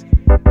ass niggas.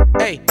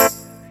 Hey.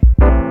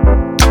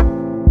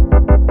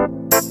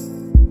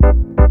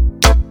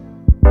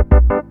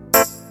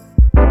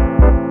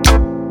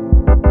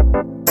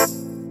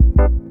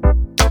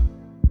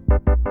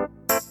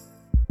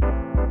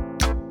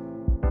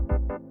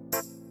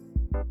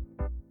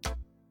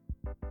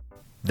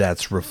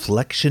 That's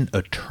Reflection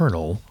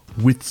Eternal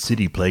with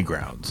City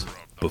Playgrounds.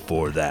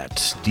 Before that,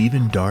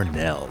 Stephen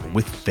Darnell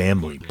with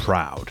Family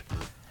Proud.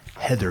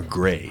 Heather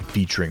Gray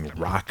featuring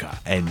Raka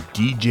and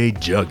DJ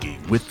Juggy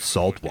with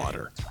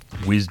Saltwater.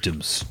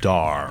 Wisdom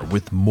Star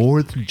with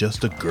More Than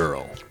Just a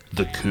Girl.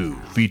 The Coup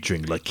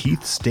featuring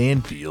Lakeith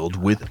Stanfield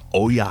with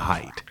Oya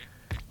Height.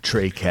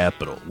 Trey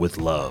Capital with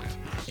Love.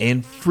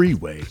 And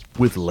Freeway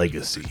with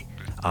Legacy.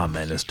 I'm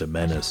Menace to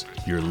Menace.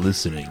 You're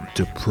listening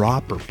to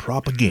Proper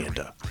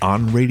Propaganda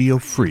on Radio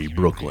Free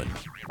Brooklyn.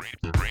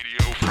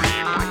 Radio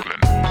Free Brooklyn.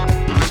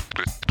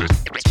 This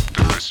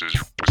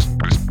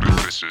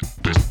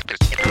is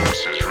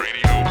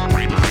Radio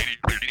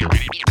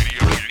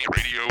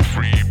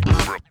Free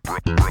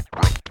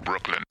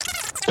Brooklyn.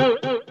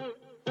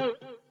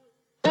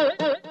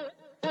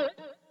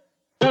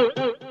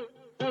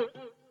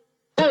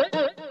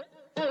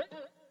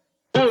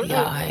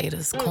 Y'all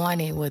haters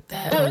corny with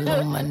that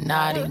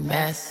Illuminati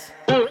mess.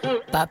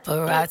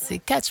 Paparazzi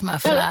catch my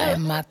fly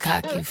and my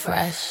cocky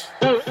fresh.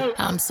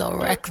 I'm so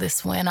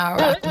reckless when I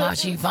rock my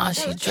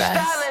Givenchy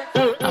dress.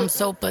 I'm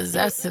so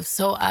possessive,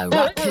 so I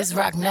rock his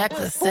rock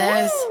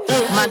necklaces.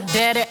 My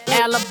daddy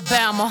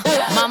Alabama,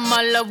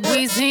 mama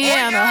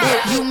Louisiana.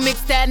 You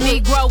mix that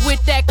Negro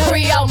with that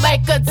Creole,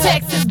 make a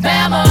Texas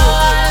Bama.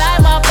 I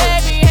like my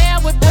baby hair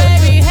with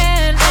baby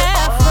hair and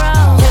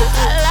afro. I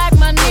like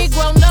my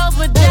Negro nose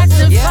with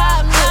Jackson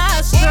 5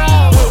 nostrils. I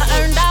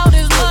earned all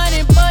this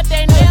money, but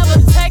they never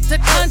take the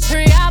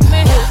country out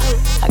me.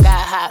 I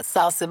got hot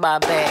sauce in my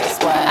bag,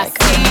 swag. I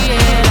see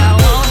it, I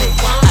want it.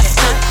 I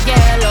stunt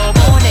yellow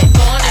on it.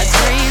 I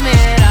dream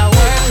it, I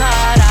work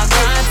hard, I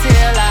grind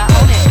till I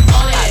own it.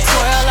 I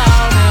twirl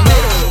on them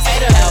hitters,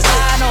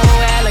 albino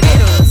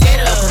alligators,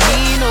 El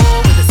Camino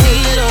with the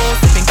CeeLo,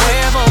 sipping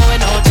Cuervo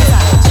and Ocho.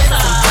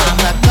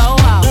 Sometimes I go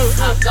out,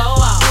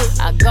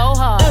 I go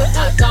hard,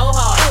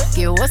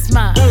 get what's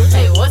mine,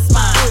 hey, what's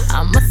mine?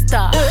 I'm a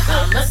star,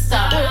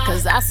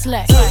 cause I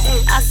slay,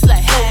 I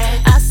slay,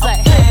 I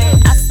slay,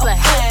 I slay,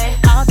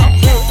 all day,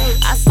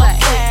 I slay,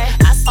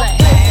 I slay,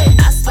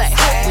 I slay,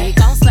 we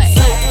gon' slay,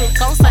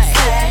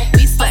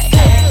 we slay.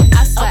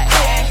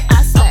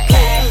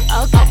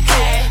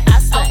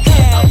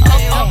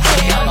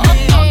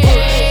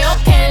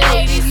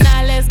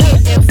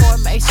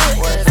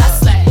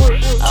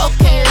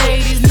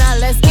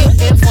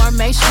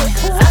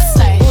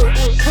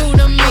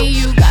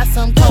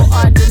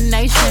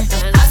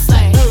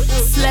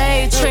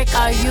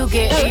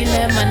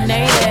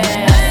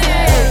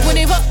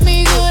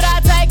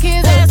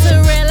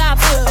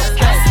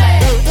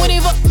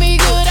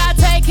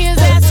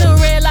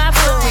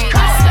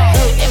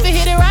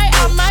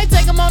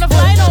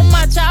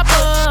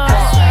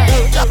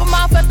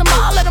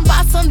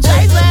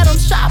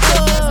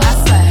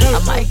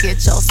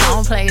 get your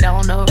song played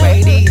on the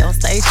radio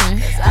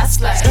station. 'Cause I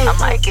slay. I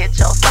might get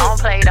your song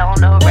played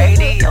on the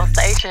radio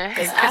station.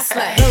 'Cause I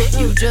slay.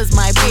 You just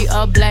might be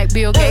a black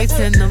Bill Gates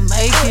in the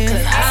making.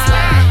 'Cause I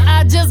slay.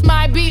 I just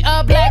might be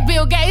a black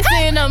Bill Gates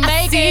in the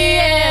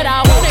making.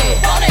 I want it.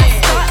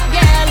 Start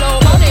yellow,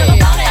 want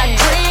it. I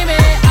dream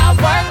it. I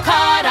work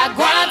hard. I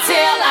grind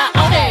till I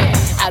own it.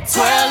 I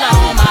twirl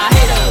on my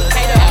haters.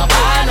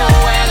 Albino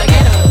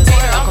alligators.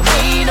 El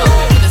Camino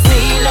with the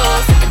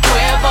CeeLos. Sipping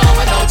Cuervo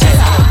with no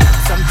chaser.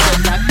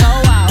 Sometimes I go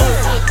out.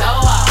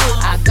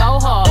 I go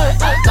hard.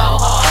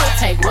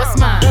 Take what's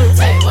mine.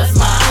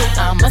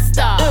 I'm a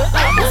star.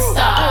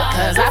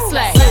 'Cause I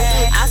slay.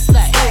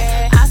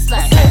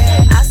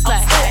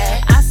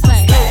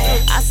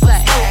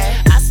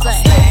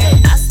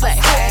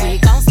 We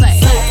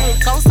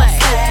gon' slay.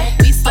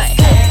 We slay.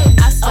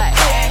 I slay.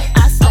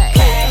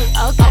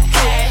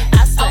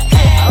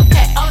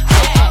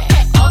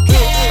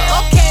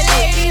 Okay,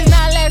 ladies,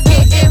 now let's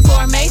get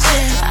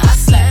information. I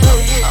slay.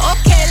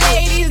 Okay,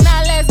 ladies,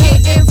 now let's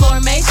get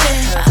information.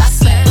 I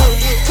slay.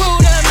 Prove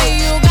to me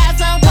you got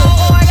some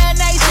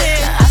coordination.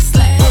 I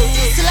slay.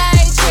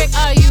 Slay trick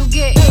or you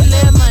get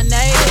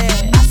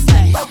eliminated. I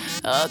slay.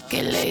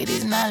 Okay,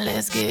 ladies, now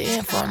let's get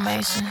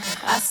information.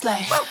 I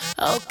slay.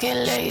 Okay,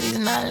 ladies,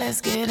 now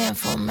let's get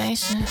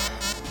information.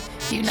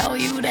 You know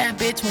you that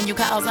bitch when you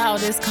cause all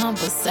this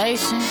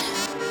conversation.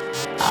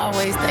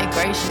 Always stay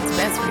gracious,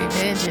 best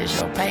revenge is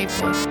your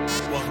paper.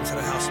 Welcome to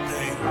the house of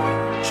pain.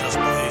 Just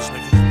blaze,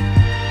 nigga.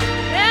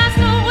 There's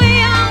no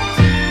way out.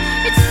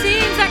 It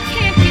seems I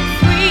can't get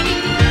free.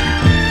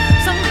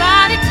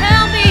 Somebody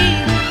tell me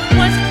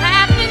what's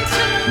happening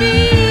to me.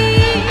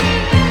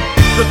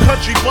 The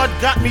country bud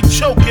got me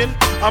choking.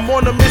 I'm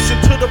on a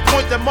mission to the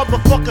point that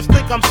motherfuckers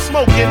think I'm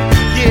smoking.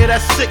 Yeah,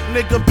 that sick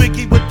nigga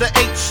Biggie with the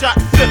 8-shot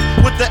fifth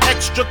with the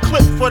extra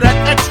clip for that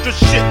extra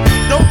shit.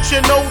 Don't you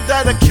know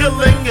that a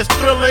killing is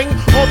thrilling?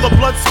 All the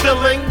blood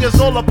spilling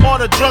is all a part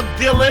of drug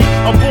dealing.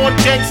 A born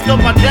gangster,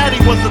 my daddy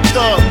was a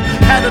thug.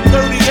 Had a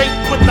 38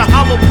 with the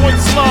hollow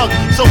point slug.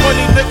 So when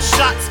he licked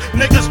shots,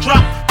 niggas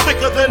drop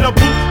quicker than a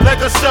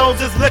bootlegger sells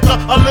his liquor.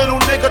 A little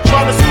nigga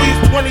trying to squeeze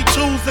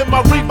 22s in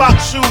my Reebok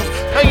shoes,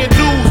 paying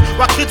dues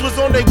while kids was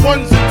on their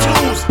 1s and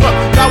 2s. But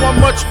now I'm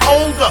much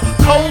older,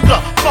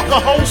 colder, fuck a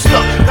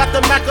holster. Got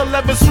the Mac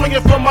 11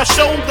 swinging from my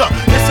shoulder.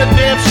 It's a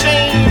damn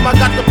shame I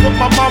got to put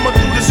my mama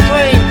through the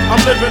strain. I'm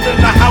living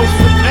in the house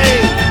of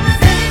pain.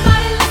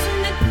 Anybody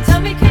listening? Tell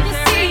me, can you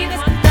see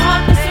this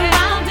darkness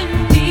surrounding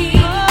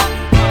me?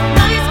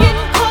 Now it's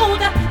getting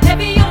colder,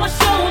 heavy on my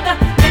shoulder,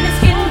 and it's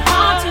getting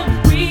hard to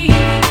breathe.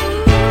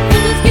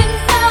 It's just getting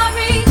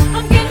blurry,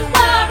 I'm getting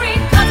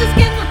worried, 'cause it's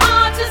getting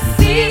hard to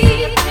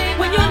see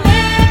when you're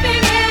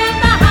living in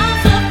the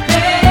house of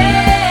pain.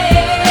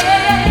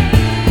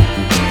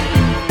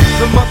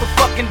 The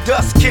motherfucking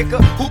dust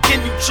kicker. Who can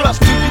you trust?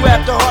 Do you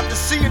have the heart to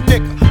see a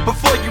nigga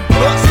before you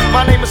bust?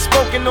 My name is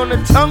spoken on the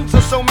tongues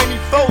of so many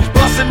foes.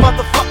 Busting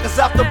motherfuckers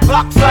out the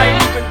box, I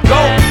ain't even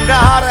go.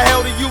 Now how the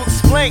hell do you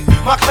explain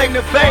my claim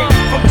to fame?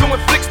 From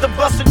doing flicks to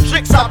busting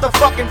tricks out the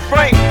fucking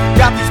frame.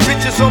 Got these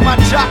bitches on my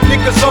jock,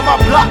 niggas on my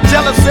block.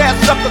 Jealous ass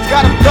suckers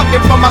got them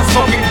ducking from my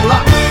smoking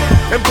block.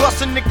 And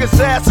busting niggas'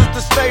 asses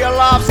to stay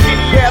alive.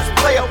 Skinny ass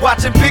player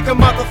watching bigger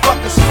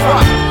motherfuckers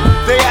rock.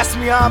 They ask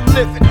me how I'm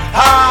living,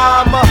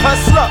 how I'm a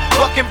hustler,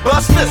 fucking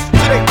busters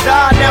till they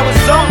die. Now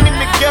it's on in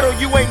the ghetto,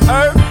 you ain't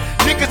heard.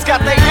 Niggas got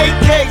their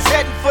AKs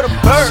heading for the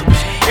birds,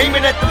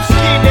 aiming at them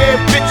skinhead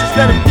bitches,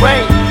 let them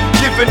rain.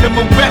 Giving them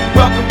a wet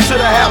welcome to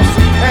the house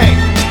of pain.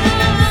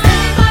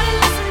 Anybody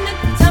listening?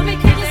 Tell me,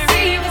 can you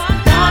see this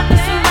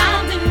darkness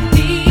surrounding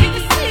me?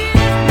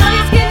 Now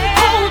it's getting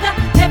colder,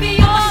 heavy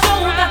on my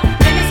shoulder,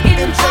 and it's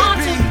getting hard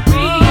to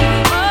breathe.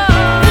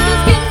 It's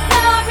just getting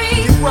blurry,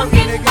 I'm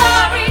getting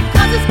worried,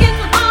 'cause it's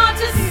getting hard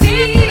to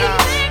see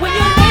when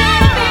you're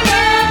living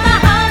in the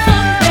house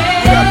of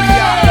pain.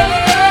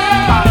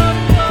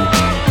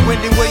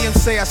 Wendy Williams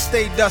say I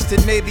stay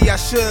dusted, maybe I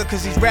should,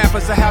 'cause these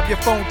rappers will have your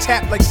phone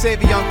tapped like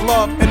Savion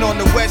Glove. And on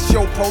the West,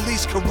 yo,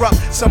 police corrupt,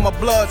 some are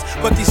bloods,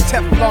 but these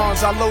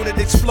Teflons I loaded,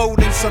 explode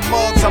in some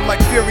mugs. I'm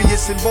like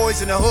Furious and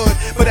Boys in the Hood,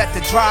 but at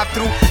the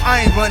drive-thru,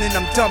 I ain't running,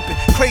 I'm dumping.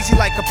 Crazy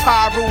like a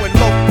pyro and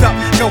loped up,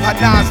 know how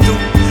Nas do.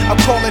 I'm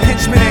calling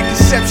henchmen and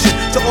conception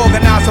to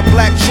organize a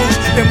black truce.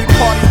 Then we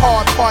party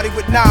hard, party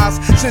with Nas,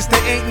 since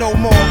there ain't no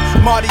more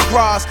Mardi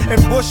Gras.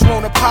 And Bush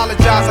won't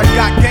apologize. I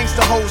got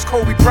gangster hoes,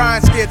 Kobe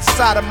Bryant scared to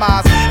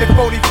sodomize. And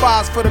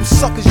 45s for them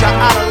suckers y'all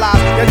idolize.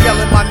 Y'all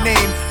yelling my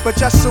name, but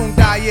y'all soon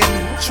die in.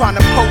 Trying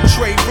to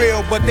portray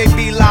real, but they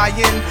be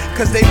lying.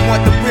 'Cause they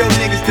want the real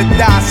niggas to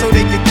die so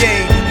they can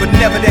gain. But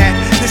never that,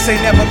 this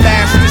ain't never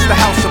last, this the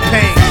house of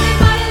pain.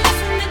 Anybody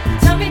listening?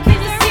 Tell me, can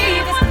you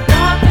see this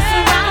darkness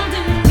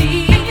surrounding me?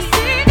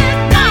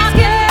 Now it's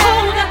getting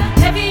colder,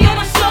 heavy on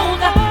my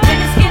shoulder, and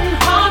it's getting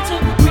hard to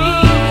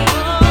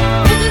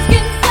breathe. It's just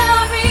getting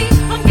blurry,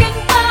 I'm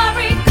getting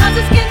worried, 'cause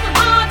it's getting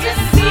hard to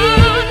see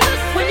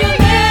when you're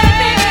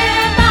living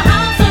in the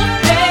house of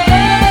pain.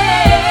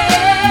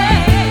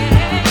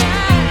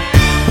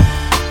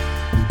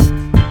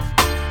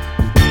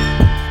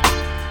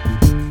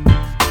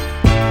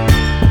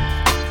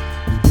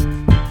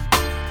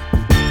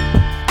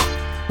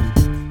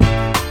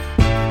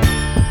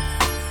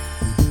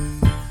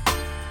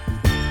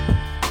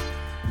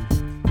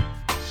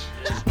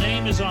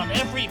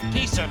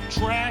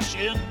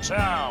 in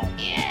town.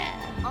 Yeah.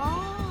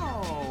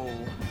 Oh.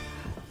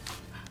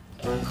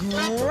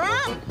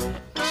 Grump.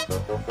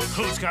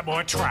 Who's got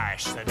more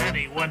trash than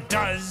anyone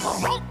does?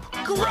 Grump,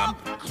 grump,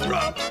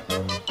 grump.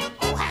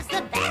 Who has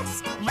the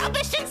best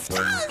rubbish and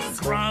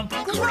scuzz? Grump,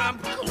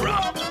 grump,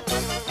 grump.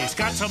 He's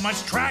got so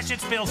much trash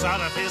it spills out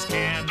of his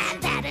can.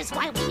 And that is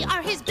why we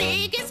are his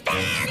biggest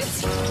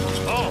fans.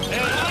 Oh,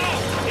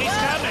 he's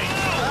coming.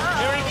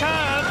 Here he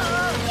comes.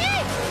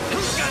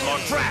 Who's got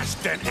more trash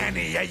than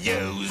any of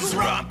yous?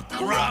 Grump,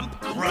 grump,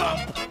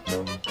 grump.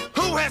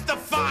 Who has the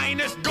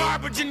finest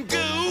garbage and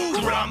goo?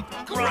 Grump,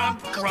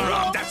 grump,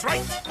 grump. That's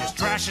right. His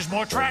trash is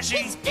more trashy.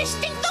 His fish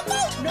stink the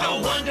most.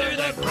 No wonder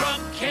that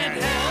Grump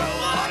can't help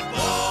but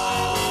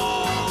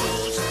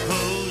boast.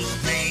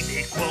 Whose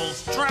meat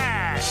equals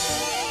trash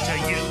to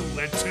you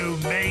and to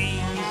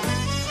me?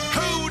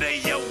 Who do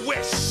you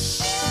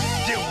wish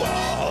you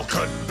all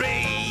could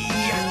be?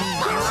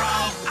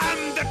 Grump,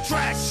 I'm the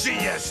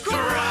trashiest.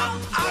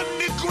 Grump, I'm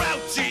the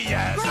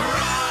grouchiest.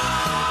 Grump.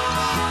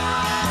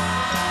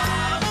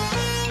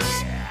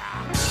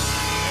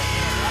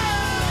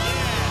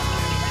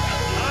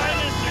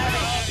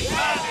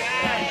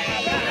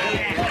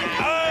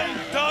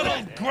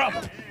 Grump,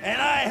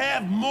 and I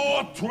have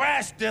more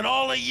trash than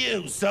all of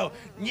you, so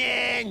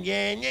yeah.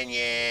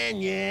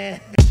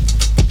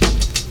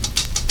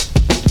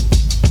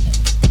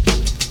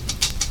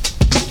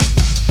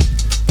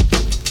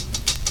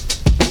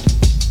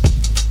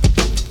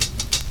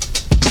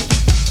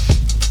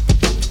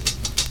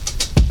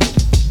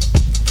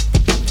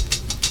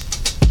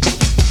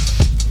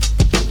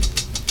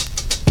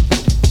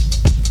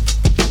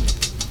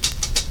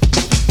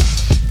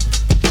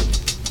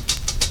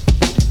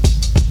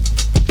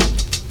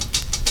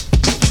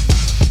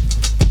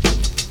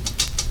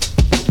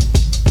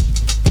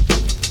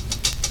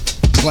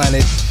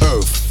 Planet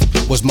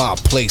Earth was my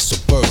place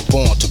of birth,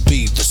 born to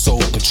be the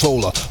sole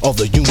controller of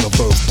the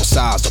universe.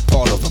 Besides a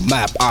part of the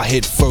map, I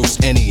hit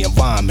first. Any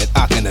environment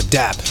I can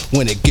adapt.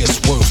 When it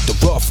gets worse, the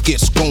rough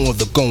gets going,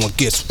 the going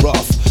gets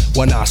rough.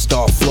 When I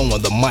start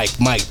flowing, the mic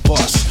might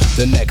bust.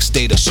 The next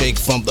day to shake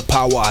from the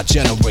power I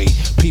generate.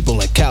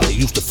 People in Cali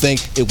used to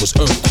think it was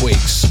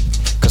earthquakes,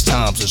 cause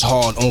times is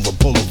hard on the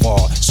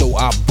boulevard. So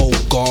I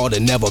bolt guard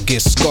and never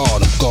get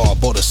scarred. I'm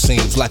guard, but it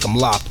seems like I'm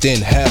locked in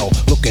hell.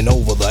 Looking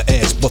over the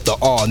edge, but the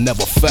R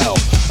never fell.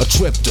 A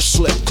trip to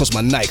slip, cause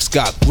my Nikes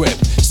got grip.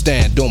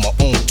 Stand on my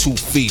own 2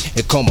 feet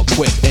and come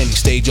equipped. Any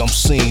stage I'm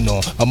seen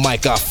on, a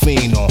mic I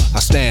fiend on. I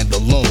stand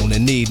alone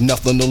and need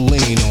nothing to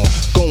lean on.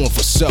 Going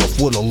for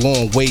self with a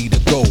long way to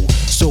go.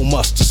 So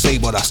much to say,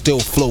 but I still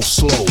flow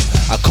slow.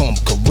 I come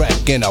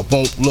correct and I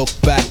won't look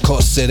back,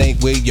 cause it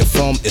ain't where you're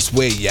from, it's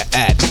where you're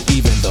at.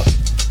 Even the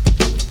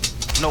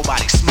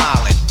nobody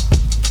smiling.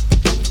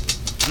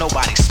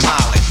 Nobody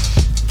smiling.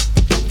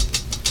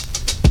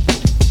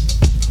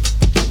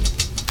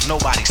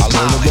 Nobody I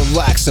smiling. learn to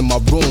relax in my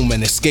room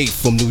and escape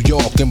from New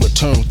York and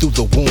return through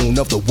the wound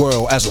of the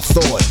world as a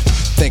thought.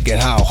 Thinking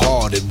how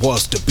hard it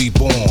was to be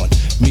born.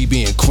 Me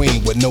being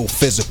cream with no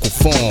physical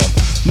form.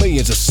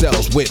 Millions of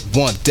cells with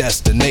one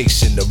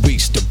destination to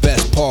reach the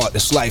best part.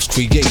 It's life's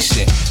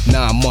creation.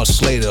 9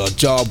 months later, a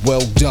job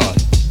well done.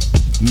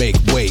 Make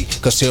way,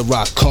 cause here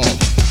I come.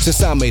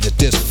 Since I made it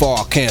this far,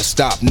 I can't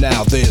stop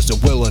now. There's a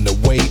will and a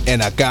way,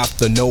 and I got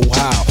the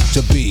know-how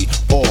to be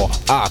all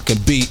I can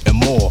be and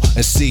more,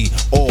 and see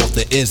all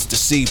there is to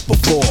see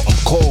before I'm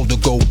called to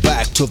go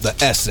back to the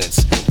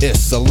essence.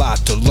 It's a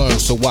lot to learn,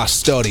 so I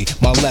study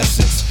my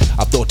lessons.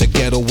 I thought the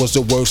ghetto was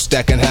the worst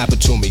that can happen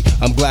to me.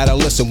 I'm glad I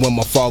listened when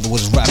my father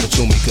was rapping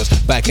to me, cause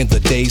back in the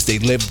days they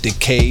lived in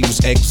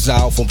caves,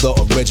 exiled from the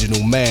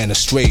original man and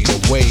strayed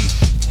away.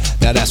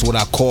 Now that's what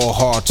I call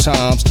hard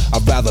times.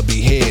 I'd rather be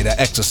here to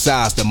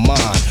exercise the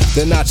mind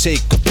than I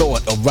take a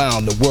thought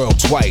around the world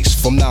twice.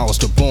 From knowledge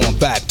to born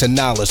back to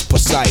knowledge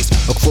precise.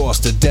 Across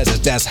the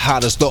desert that's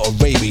hot as the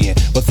Arabian,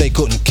 but they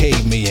couldn't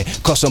cave me in,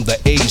 cause I'm the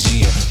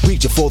Asian.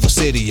 Reaching for the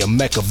city of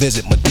Mecca,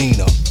 visit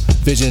Medina.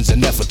 Visions of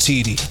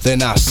Nefertiti,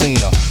 then I seen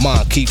her.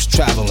 Mind keeps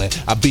traveling,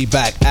 I'll be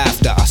back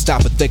after I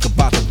stop and think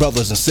about the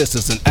brothers and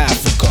sisters in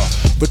Africa.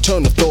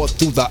 Return the thought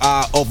through the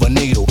eye of a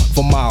needle.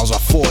 For miles I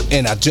fought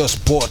and I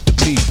just bought the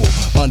people.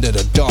 Under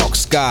the dark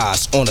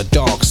skies, on the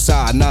dark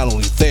side. Not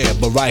only there,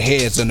 but right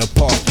here's an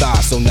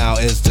apartheid. So now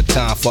is the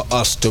time for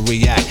us to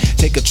react.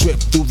 Take a trip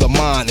through the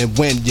mind, and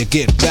when you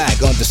get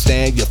back,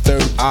 understand your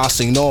third eye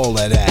seen all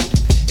of that.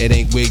 It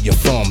ain't where you're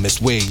from, it's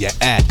where you're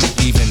at.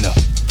 Even the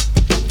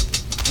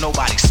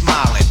nobody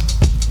smiling.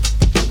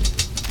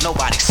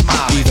 Nobody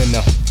smiling. Even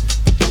the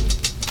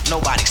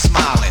nobody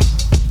smiling.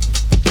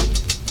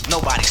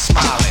 Nobody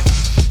smiling.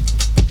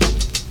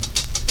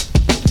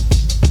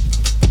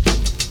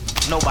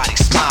 Nobody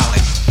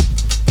smiling.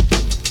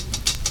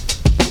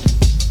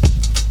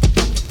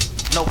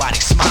 Nobody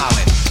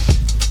smiling.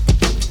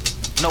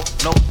 No,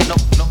 no, no,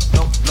 no,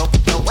 no, no,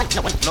 no,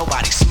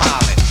 nobody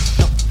smiling.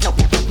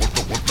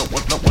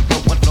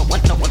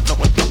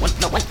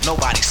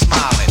 Nobody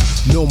smiling.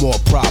 no more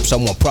props, I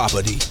want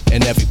property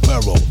in every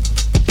borough.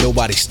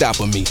 Nobody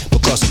stopping me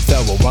because I'm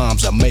thorough.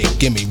 Rhymes I make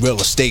give me real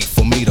estate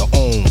for me to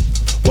own.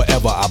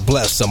 wherever I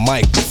bless a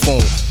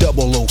microphone.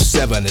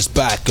 007 is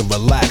back and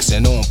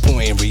relaxing, on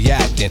point and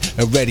reacting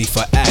and ready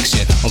for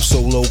action. I'm so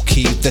low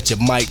key that you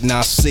might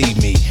not see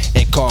me,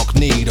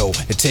 incognito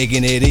and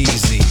taking it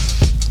easy.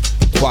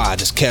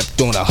 Quiet is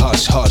kept on a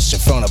hush-hush in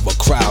front of a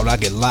crowd. I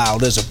get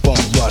loud as a bum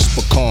rush,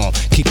 but calm.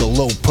 Keep a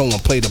low pro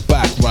and play the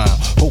background,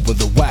 hoping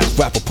the whack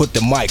rapper put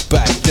the mic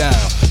back down.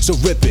 So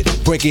rip it,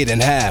 break it in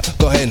half,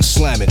 go ahead and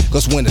slam it,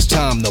 cause when it's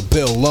time to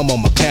build, I'm a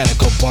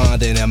mechanical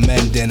bonding,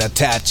 amending,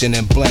 attaching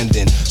and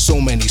blending. So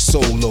many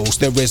solos,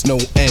 there is no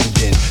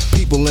ending.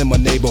 People in my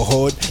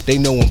neighborhood, they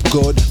know I'm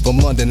good. From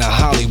London to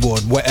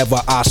Hollywood, wherever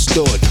I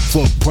stood,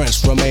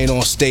 footprints remain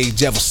on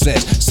stage ever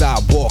since.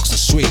 Sidewalks and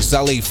streets,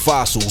 I leave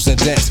fossils and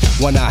dents.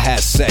 When I had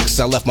sex,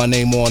 I left my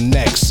name on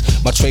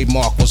next. My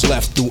trademark was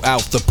left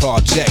throughout the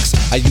projects.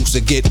 I used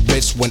to get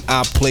rich when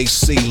I played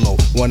CeeLo.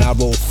 When I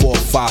roll 4,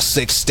 5,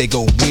 6, they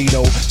go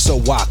Rito.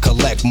 So I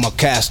collect my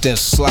cast and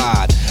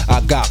slide. I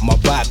got my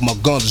back, my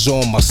guns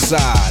on my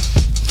side.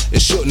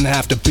 It shouldn't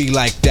have to be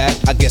like that.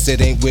 I guess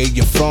it ain't where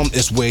you're from,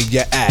 it's where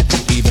you're at.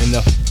 Even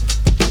the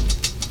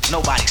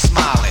Nobody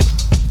smiling.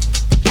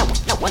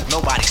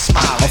 Nobody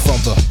smiling. I'm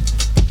from the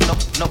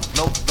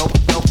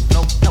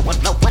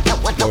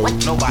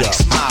Nobody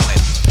smiling.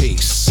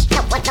 Peace.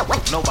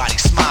 Nobody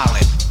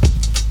smiling.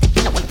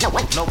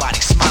 Nobody smiling. Nobody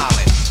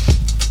smiling.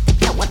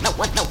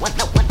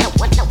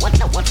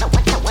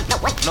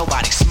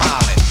 Nobody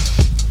smiling.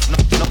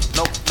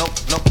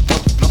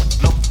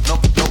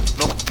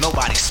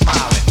 Nobody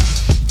smiling.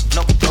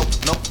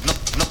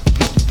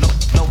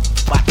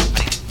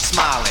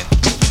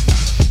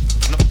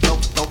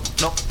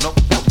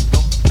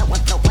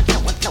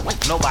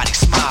 Nobody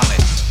smiling.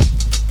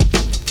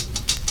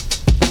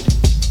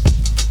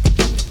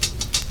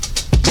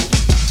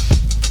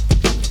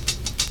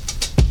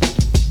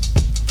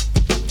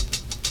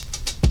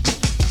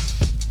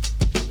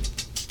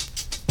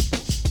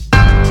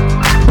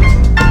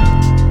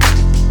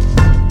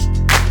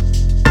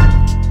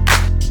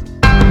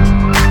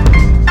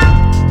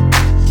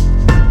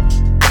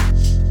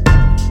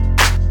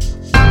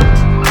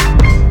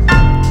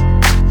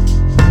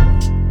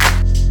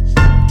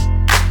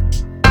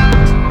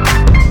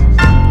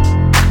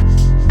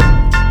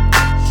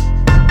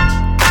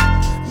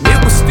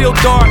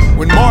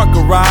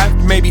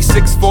 Maybe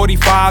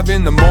 6:45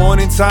 in the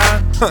morning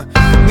time.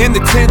 In the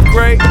 10th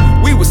grade,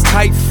 we was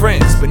tight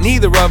friends, but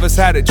neither of us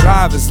had a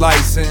driver's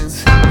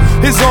license.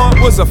 His aunt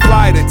was a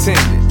flight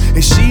attendant,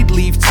 and she'd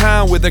leave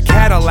town with a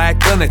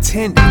Cadillac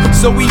unattended.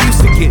 So we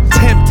used to get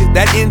tempted,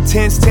 that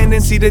intense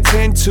tendency to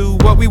tend to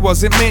what we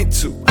wasn't meant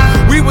to.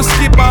 We would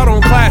skip out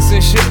on class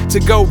and shit to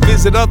go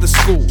visit other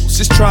schools,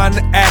 just trying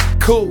to act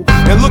cool.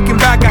 And looking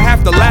back, I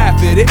have to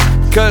laugh at it,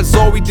 cause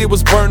all we did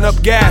was burn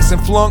up gas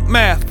and flunk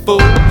math, fool.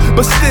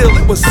 But still,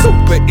 it was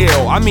super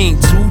ill. I mean,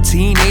 2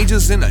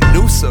 teenagers in a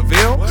new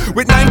Seville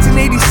with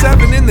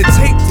 1987 in the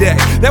tape deck.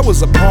 That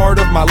was a part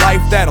of my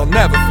life that I'll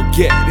never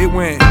forget. It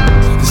went,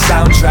 the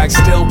soundtrack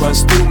still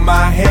runs through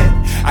my head.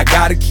 I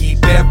gotta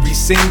keep every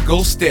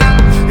single step.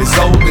 As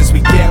old as we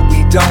get,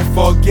 we don't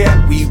forget.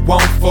 We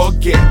won't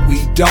forget,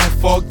 we don't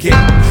forget.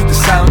 The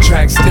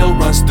soundtrack still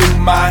runs through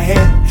my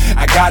head.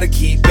 I gotta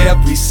keep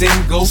every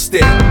single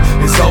step.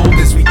 As old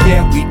as we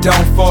get, we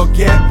don't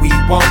forget, we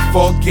won't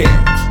forget.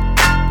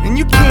 And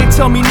you can't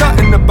tell me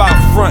nothing about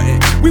frontin'.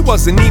 We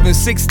wasn't even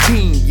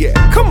 16 yet.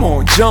 Come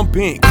on, jump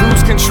in.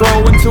 Cruise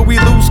control until we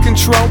lose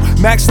control.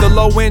 Max the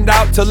low end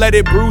out to let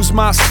it bruise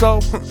my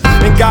soul.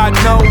 And God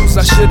knows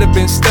I should have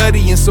been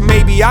studying, so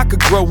maybe I could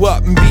grow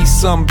up and be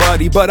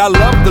somebody. But I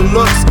love the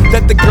looks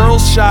that the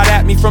girls shot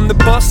at me from the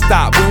bus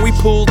stop when we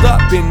pulled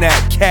up in that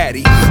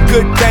caddy.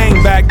 Good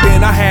thing back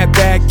then I had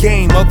bad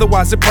game,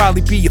 otherwise it'd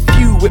probably be a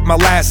few with my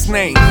last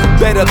name.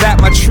 Better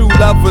that my true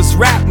love was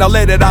rap. Now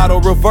let it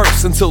auto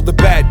reverse until the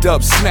bad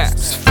dub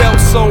snaps. Felt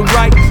so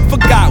right,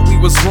 forgot we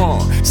was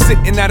wrong.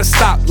 Sitting at a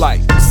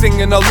stoplight,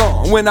 singing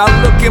along. When I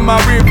look in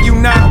my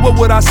rearview now, what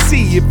would I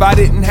see if I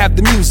didn't have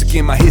the music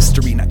in my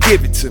history? Now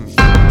give it to me.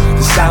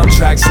 The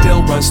soundtrack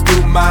still runs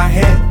through my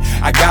head.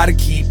 I gotta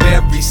keep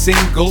every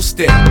single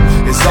step.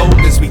 As old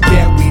as we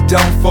get, we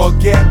don't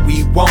forget.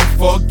 We won't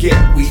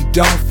forget, we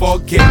don't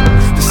forget.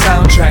 The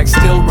soundtrack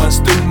still runs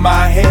through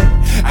my head.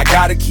 I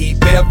gotta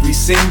keep every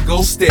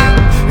single step.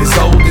 As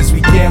old as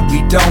we get,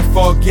 we don't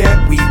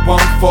forget, we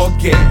won't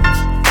forget.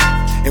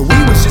 And we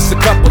was just a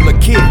couple of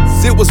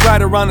kids. It was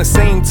right around the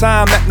same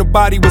time that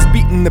nobody was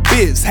beating the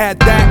biz. Had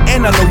that,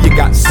 and I know you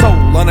got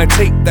soul on a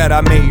tape that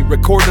I made.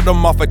 Recorded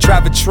them off a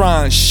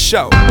Travitron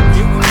show.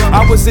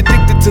 I was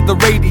addicted to the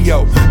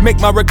radio. Make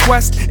my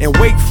request and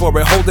wait for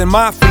it. Holding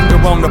my finger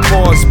on the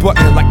pause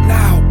button like,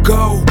 now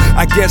go.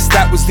 I guess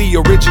that was the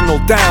original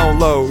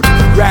download.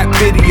 Rap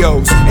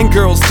videos and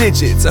girls'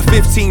 digits. A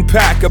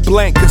 15-pack of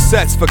blank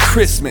cassettes for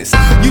Christmas.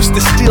 Used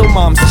to steal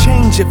mom's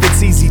change if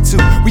it's easy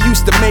to. We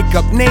used to make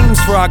up names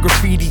for our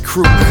graffiti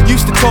crew.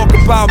 Used to talk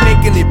about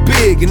making it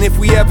big And if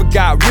we ever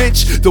got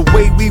rich, the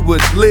way we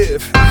would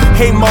live.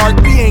 Hey Mark,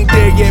 we ain't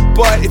there yet,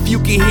 but if you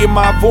can hear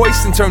my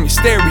voice and turn your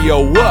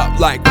stereo up,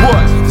 like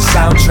what? The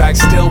soundtrack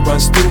still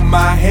runs through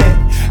my head.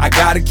 I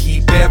gotta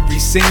keep every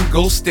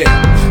single step.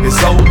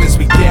 As old as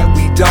we get,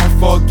 we don't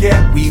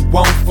forget. We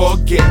won't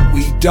forget,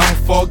 we don't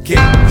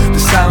forget. The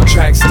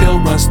soundtrack still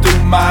runs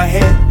through my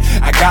head.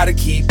 I gotta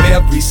keep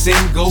every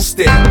single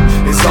step.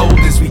 As old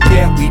as we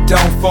get, we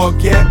don't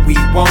forget. We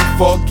won't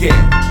forget.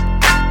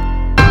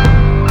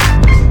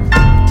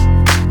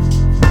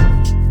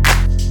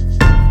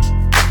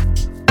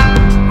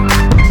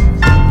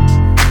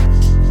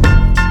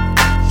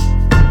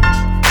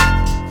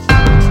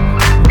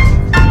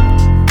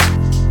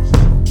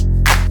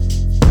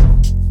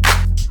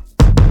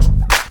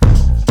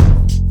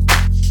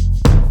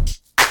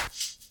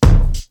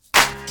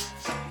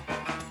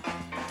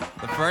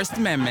 First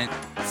Amendment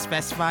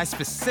specifies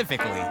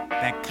specifically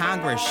that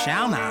Congress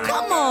shall not.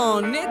 Come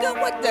on, nigga,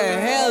 what the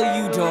hell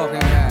you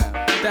talking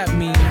about? That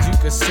means you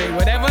can say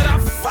whatever the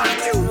fuck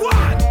you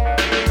want.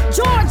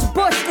 George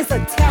Bush is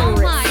a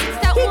terrorist.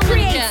 He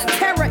creates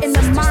terror in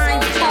the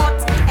minds,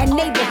 hearts, and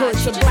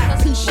neighborhoods of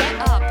black people.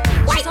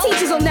 White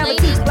teachers will never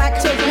teach black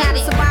children how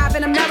to survive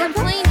in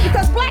America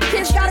because black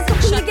kids gotta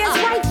compete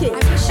against white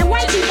kids, and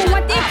white people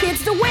want their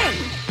kids to win.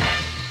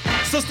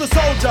 Sister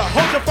soldier,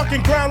 hold your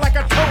fucking ground like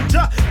I told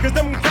ya. Cause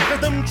them crackers,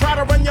 them try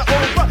to run you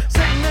over.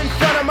 Sitting in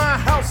front of my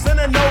house in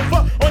a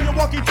Nova on your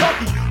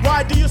walkie-talkie.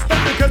 Why do you stop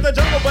me? Cause the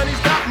jungle bunny's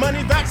got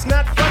money. That's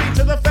not funny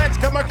to the feds.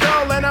 Come a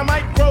girl and I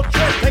might grow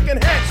trick.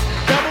 Taking heads,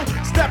 double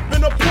step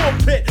in a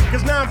pulpit.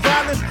 Cause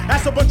non-violence,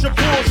 that's a bunch of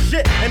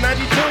bullshit. And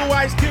 92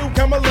 Ice Cube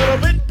come a little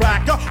bit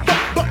blacker.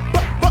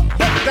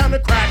 Down the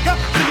cracker.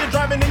 See you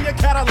driving in your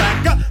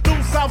Cadillac.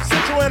 Through South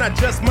Central and I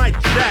just might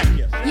jack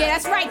you. Yeah,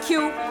 that's right,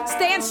 Q.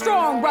 Stand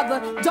strong, brother.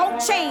 Don't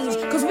change.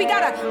 Cause we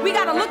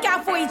gotta look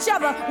out for each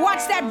other.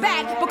 Watch that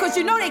back, because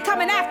you know they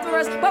coming after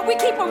us. But we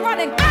keep them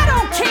running. I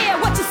don't care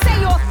what you say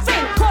or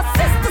think. Cause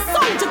Sister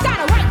Soldier got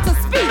a right to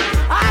speak.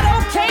 I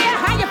don't care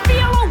how you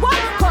feel or what.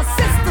 Cause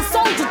Sister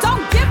Soldier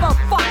don't give a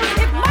fuck.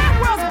 If my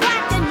world's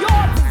black and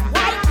yours is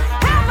white,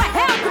 how the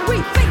hell can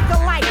we think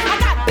alike? I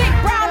got big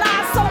brown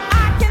eyes so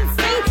I can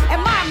see.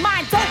 And my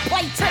mind don't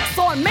play tricks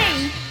on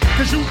me.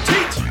 Cause you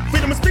teach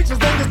freedom of speech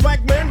as long as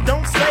black men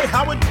don't say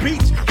how it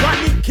beats.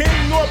 Rodney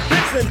King or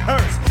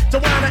Bensonhurst,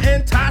 Tawana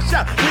and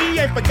Tasha, we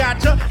ain't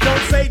forgot ya. Don't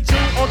say Jew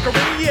or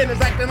Korean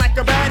is acting like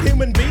a bad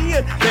human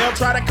being. They'll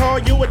try to call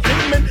you a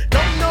demon.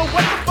 Don't know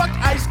what the fuck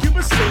Ice Cube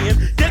is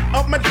saying. Get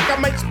off my dick, I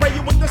might spray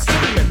you with the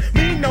semen.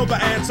 Me know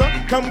the answer.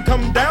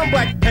 Come down,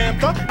 Black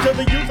Panther. To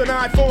the youth, an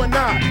eye for an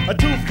eye, a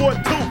tooth for a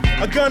tooth,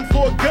 a gun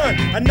for a gun,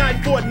 a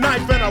knife for a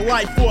knife, and a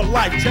life for a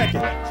life. Check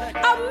it.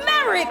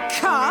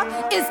 America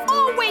is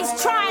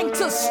always trying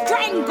to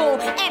strangle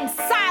and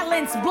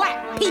silence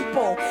black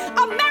people.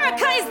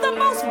 America is the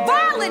most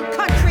violent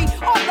country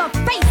on the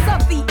face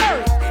of the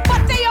earth,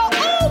 but they are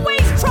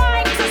always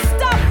trying to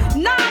stuff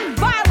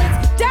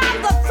non-violence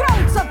down the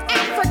throats of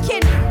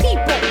African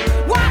people.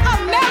 While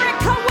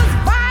America was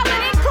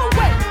violent in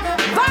Kuwait,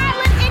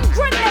 violent in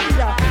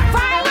Grenada,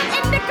 violent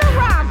in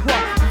Nicaragua,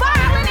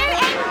 violent in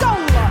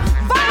Angola,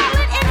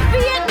 violent in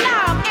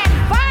Vietnam, and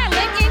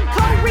violent in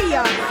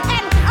Korea.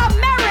 And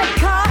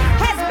America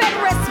has been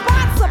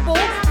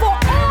responsible for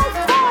all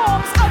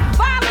forms of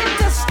violent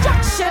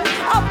destruction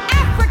of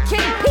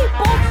African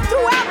people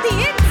throughout the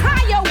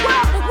entire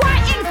world. Why,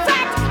 in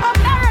fact,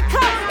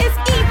 America is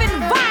even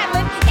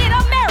violent in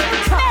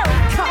America.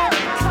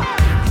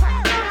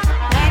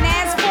 And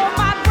as for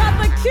my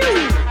brother Q,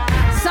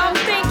 some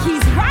think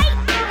he's right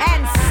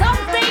and some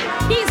think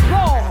he's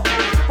wrong.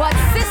 But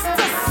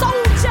Sister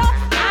Soldier,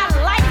 I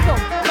like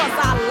him, cause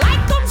I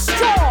like him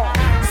strong.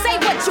 Say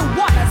what you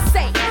wanna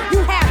say, you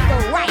have the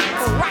right.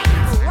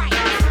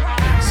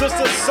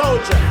 Sister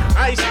Soldier,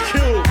 Ice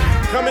Cube,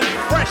 coming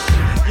fresh.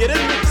 You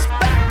didn't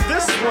expect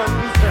this one.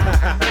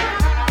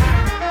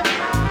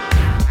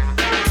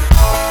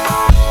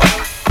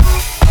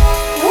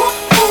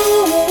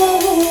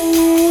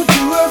 Do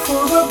it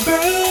for the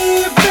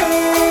baby.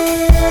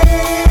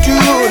 Do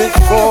it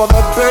for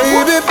the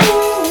baby.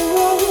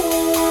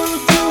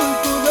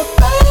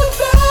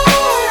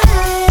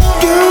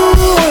 Do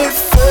it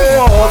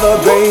for the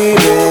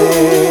baby.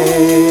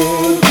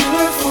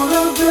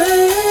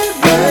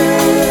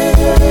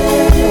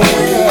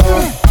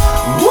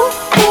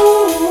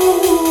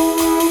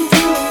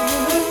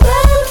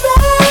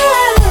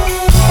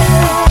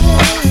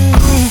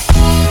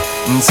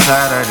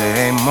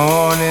 Saturday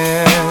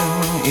morning,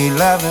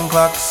 11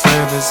 o'clock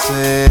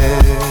services.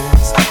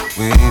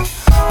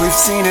 We've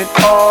seen it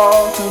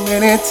all too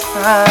many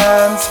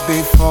times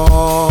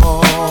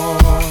before.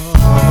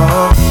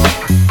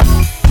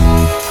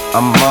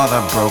 A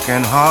mother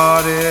broken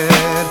hearted,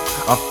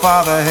 a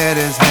father head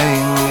is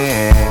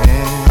hanging,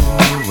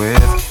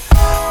 with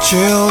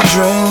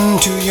children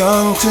too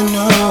young to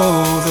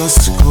know the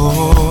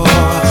score,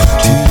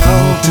 too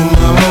young to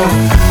know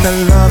that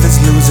love is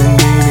losing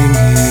meaning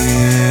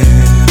here,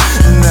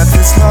 that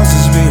this loss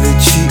is really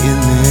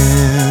cheating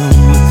them,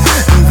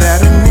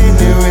 that an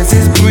ignorance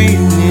is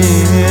breeding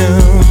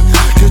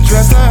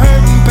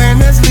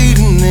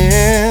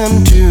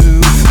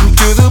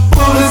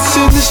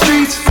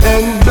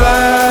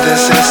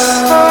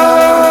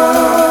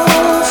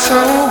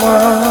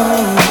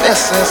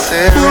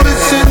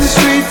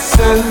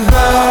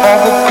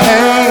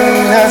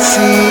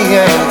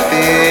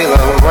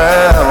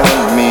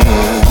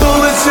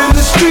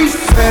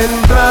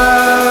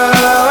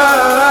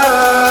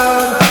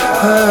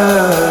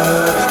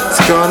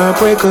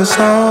break us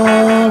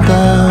all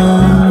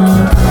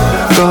down.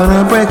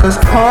 Gonna break us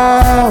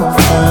all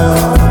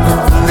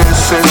down.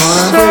 This is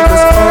gonna break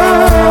us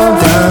all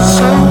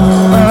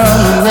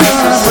down.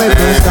 Gonna break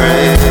us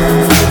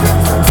down.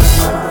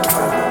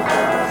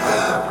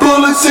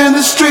 Bullets in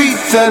the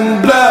streets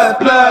and blood,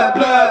 blood,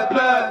 blood,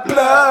 blood,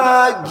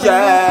 blood,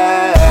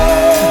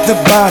 yeah. The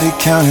body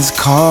count is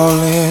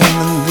calling,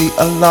 the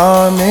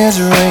alarm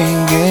is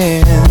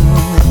ringing,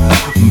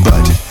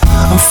 but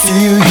a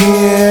few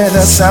hear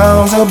the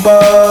sounds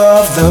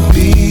above the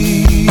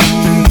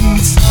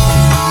beats.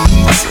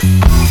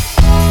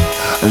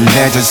 A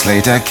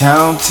legislator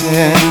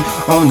counting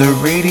on the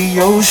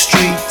radio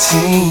street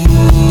team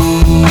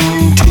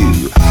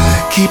to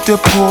keep the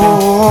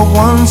poor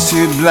ones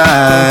too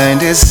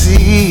blind to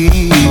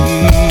see,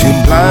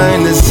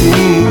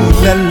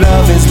 that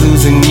love is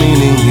losing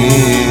meaning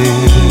here,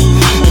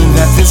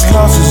 that this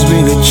loss is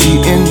really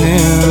cheating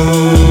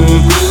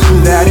them,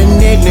 that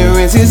in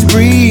ignorance is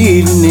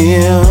breeding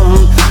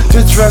them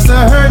to trust the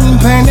hurt and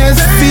pain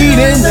that's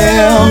feeding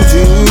them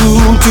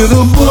due to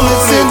the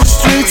bullets in the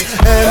streets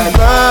and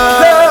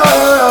blood,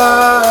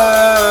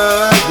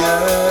 yeah.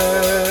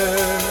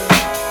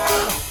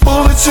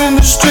 Bullets in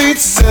the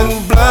streets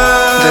and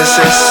blood. This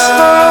is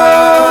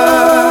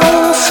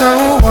so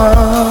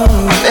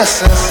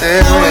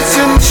unnecessary. Bullets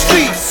in the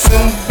streets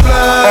and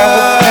blood. All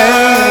the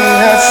pain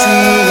I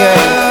see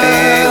and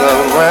feel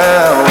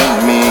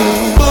around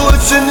me.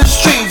 Bullets in the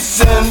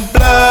streets and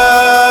blood.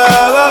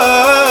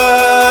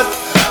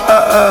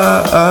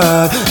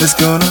 It's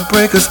gonna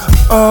break us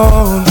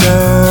all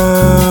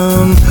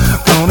down.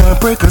 Gonna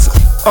break us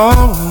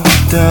all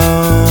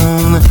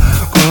down.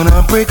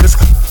 Gonna break us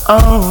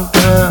all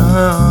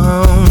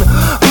down.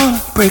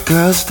 Gonna break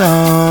us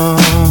down.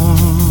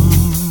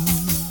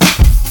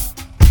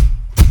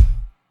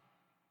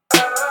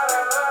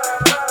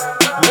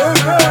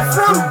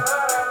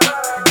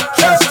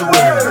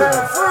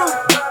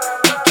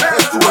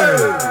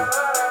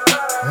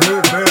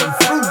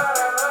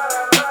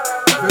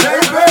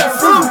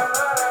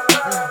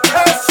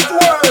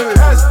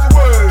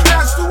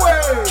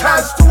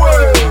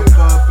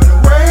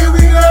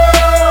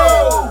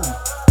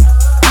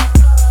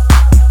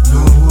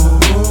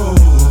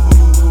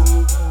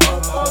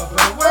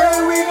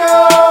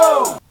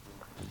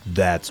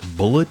 That's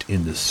Bullet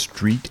in the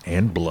Street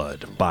and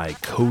Blood by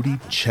Cody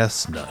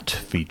Chestnut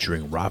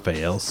featuring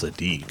Raphael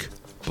Sadiq.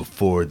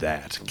 Before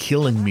that,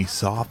 Killing Me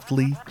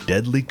Softly,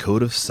 Deadly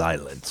Code of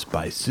Silence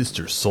by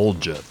Sister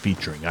Soulja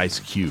featuring Ice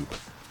Cube.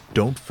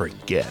 Don't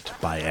Forget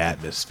by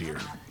Atmosphere.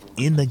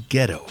 In the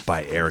Ghetto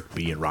by Eric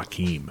B. and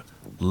Rakim.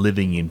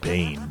 Living in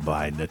Pain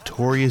by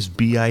Notorious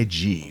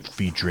B.I.G.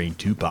 featuring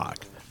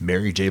Tupac,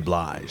 Mary J.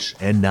 Blige,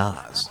 and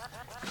Nas.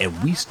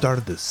 And we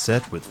started the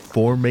set with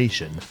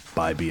Formation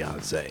by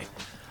Beyonce.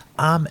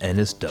 I'm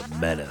Ennis the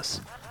Menace.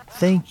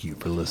 Thank you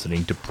for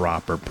listening to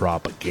Proper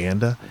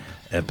Propaganda.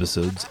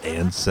 Episodes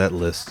and set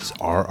lists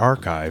are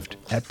archived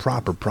at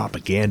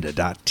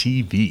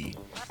properpropaganda.tv.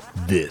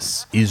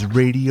 This is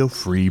Radio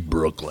Free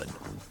Brooklyn.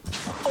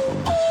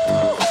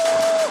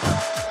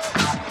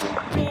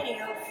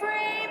 Radio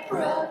Free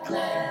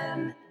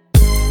Brooklyn.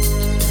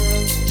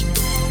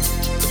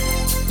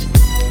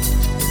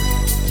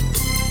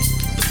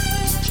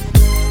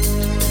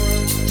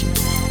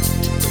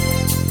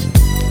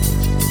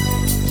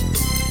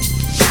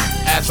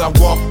 As I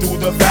walk through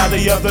the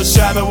valley of the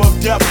shadow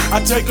of death, I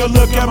take a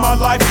look at my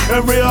life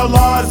and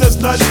realize there's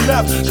nothing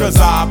left. Cause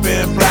I've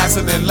been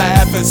blasting and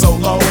laughing so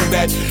long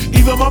that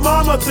even my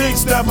mama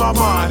thinks that my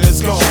mind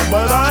is gone.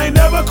 But I ain't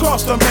never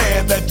crossed a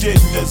man that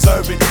didn't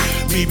deserve it.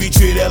 Me be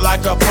treated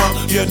like a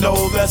punk, you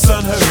know that's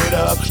unheard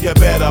of. You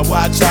better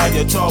watch how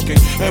you're talking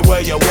and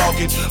where you're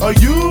walking, or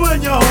you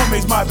and your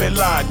homies might be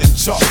lined in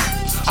chalk.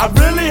 I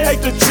really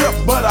hate the trip,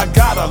 but I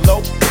gotta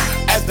low.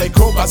 As they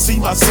croak, I see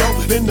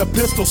myself in the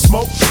pistol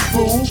smoke.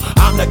 Fool,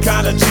 I'm the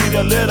kind of G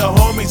the little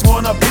homies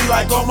wanna be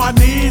like, on my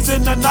knees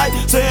in the night,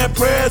 saying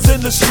prayers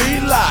in the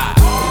street light.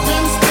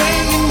 Been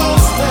spending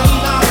most of their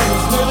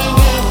lives living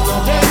in the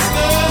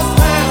gangster's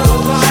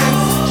paradise.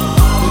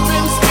 We've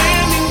been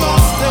spending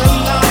most of their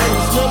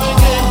lives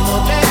living in the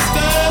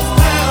gangster's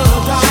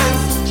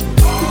paradise.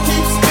 We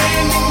keep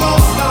spending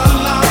most of our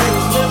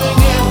lives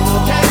living in the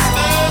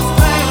gangster's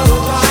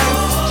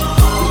paradise.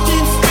 We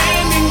keep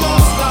spending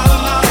most of our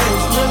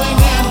lives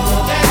living in the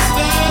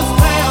gangster's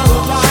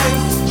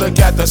paradise. Look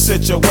at the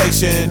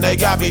situation they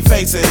got me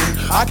facing.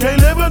 I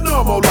can't live a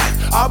normal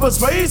life. I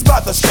was raised by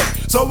the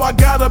state, so I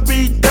gotta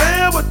be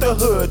down with the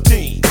hood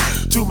team.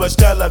 Too much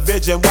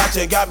television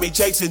watching got me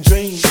chasing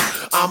dreams.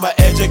 I'm an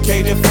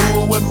educated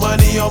fool with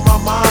money on my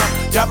mind.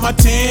 Got my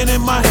tin in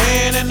my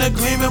hand and a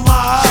gleam in my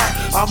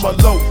eye. I'm a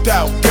loped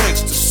out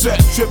gangster,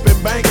 set tripping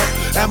banker,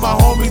 and my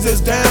homies is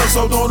down,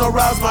 so don't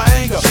arouse my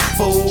anger.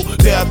 Fool,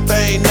 death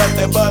ain't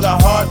nothing but a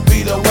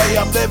heartbeat away.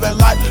 I'm living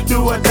life,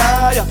 do or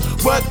die.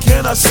 What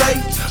can I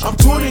say? I'm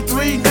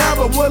 23 now,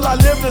 but will I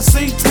live to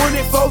see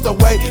 24? The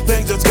way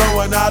things is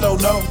going, I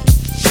don't know.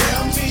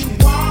 Tell me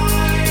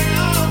why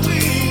are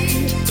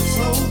we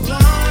so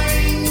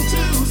blind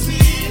to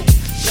see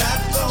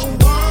that the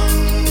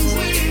one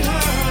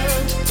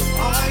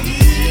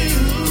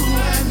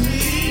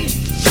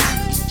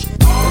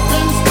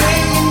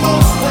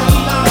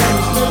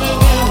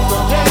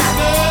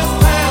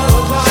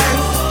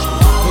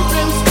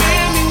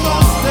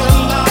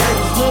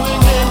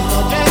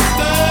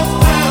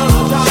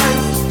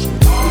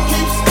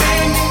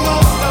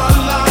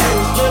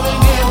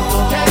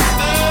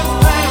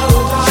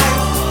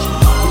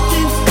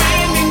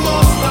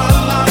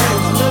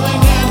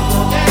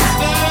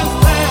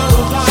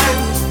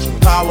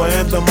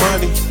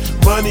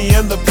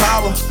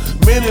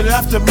minute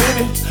after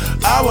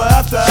minute, hour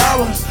after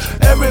hour,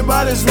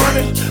 everybody's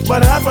running,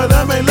 but half of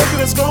them ain't looking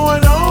what's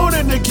going on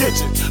in the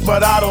kitchen.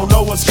 But I don't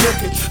know what's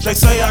cooking. They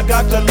say I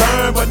got to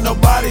learn, but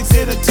nobody's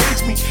here to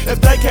teach me. If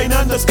they can't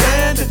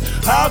understand it,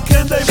 how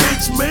can they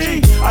reach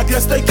me? I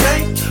guess they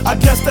can't, I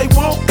guess they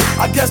won't,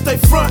 I guess they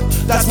front.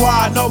 That's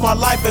why I know my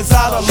life is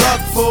out of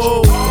luck,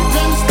 fool.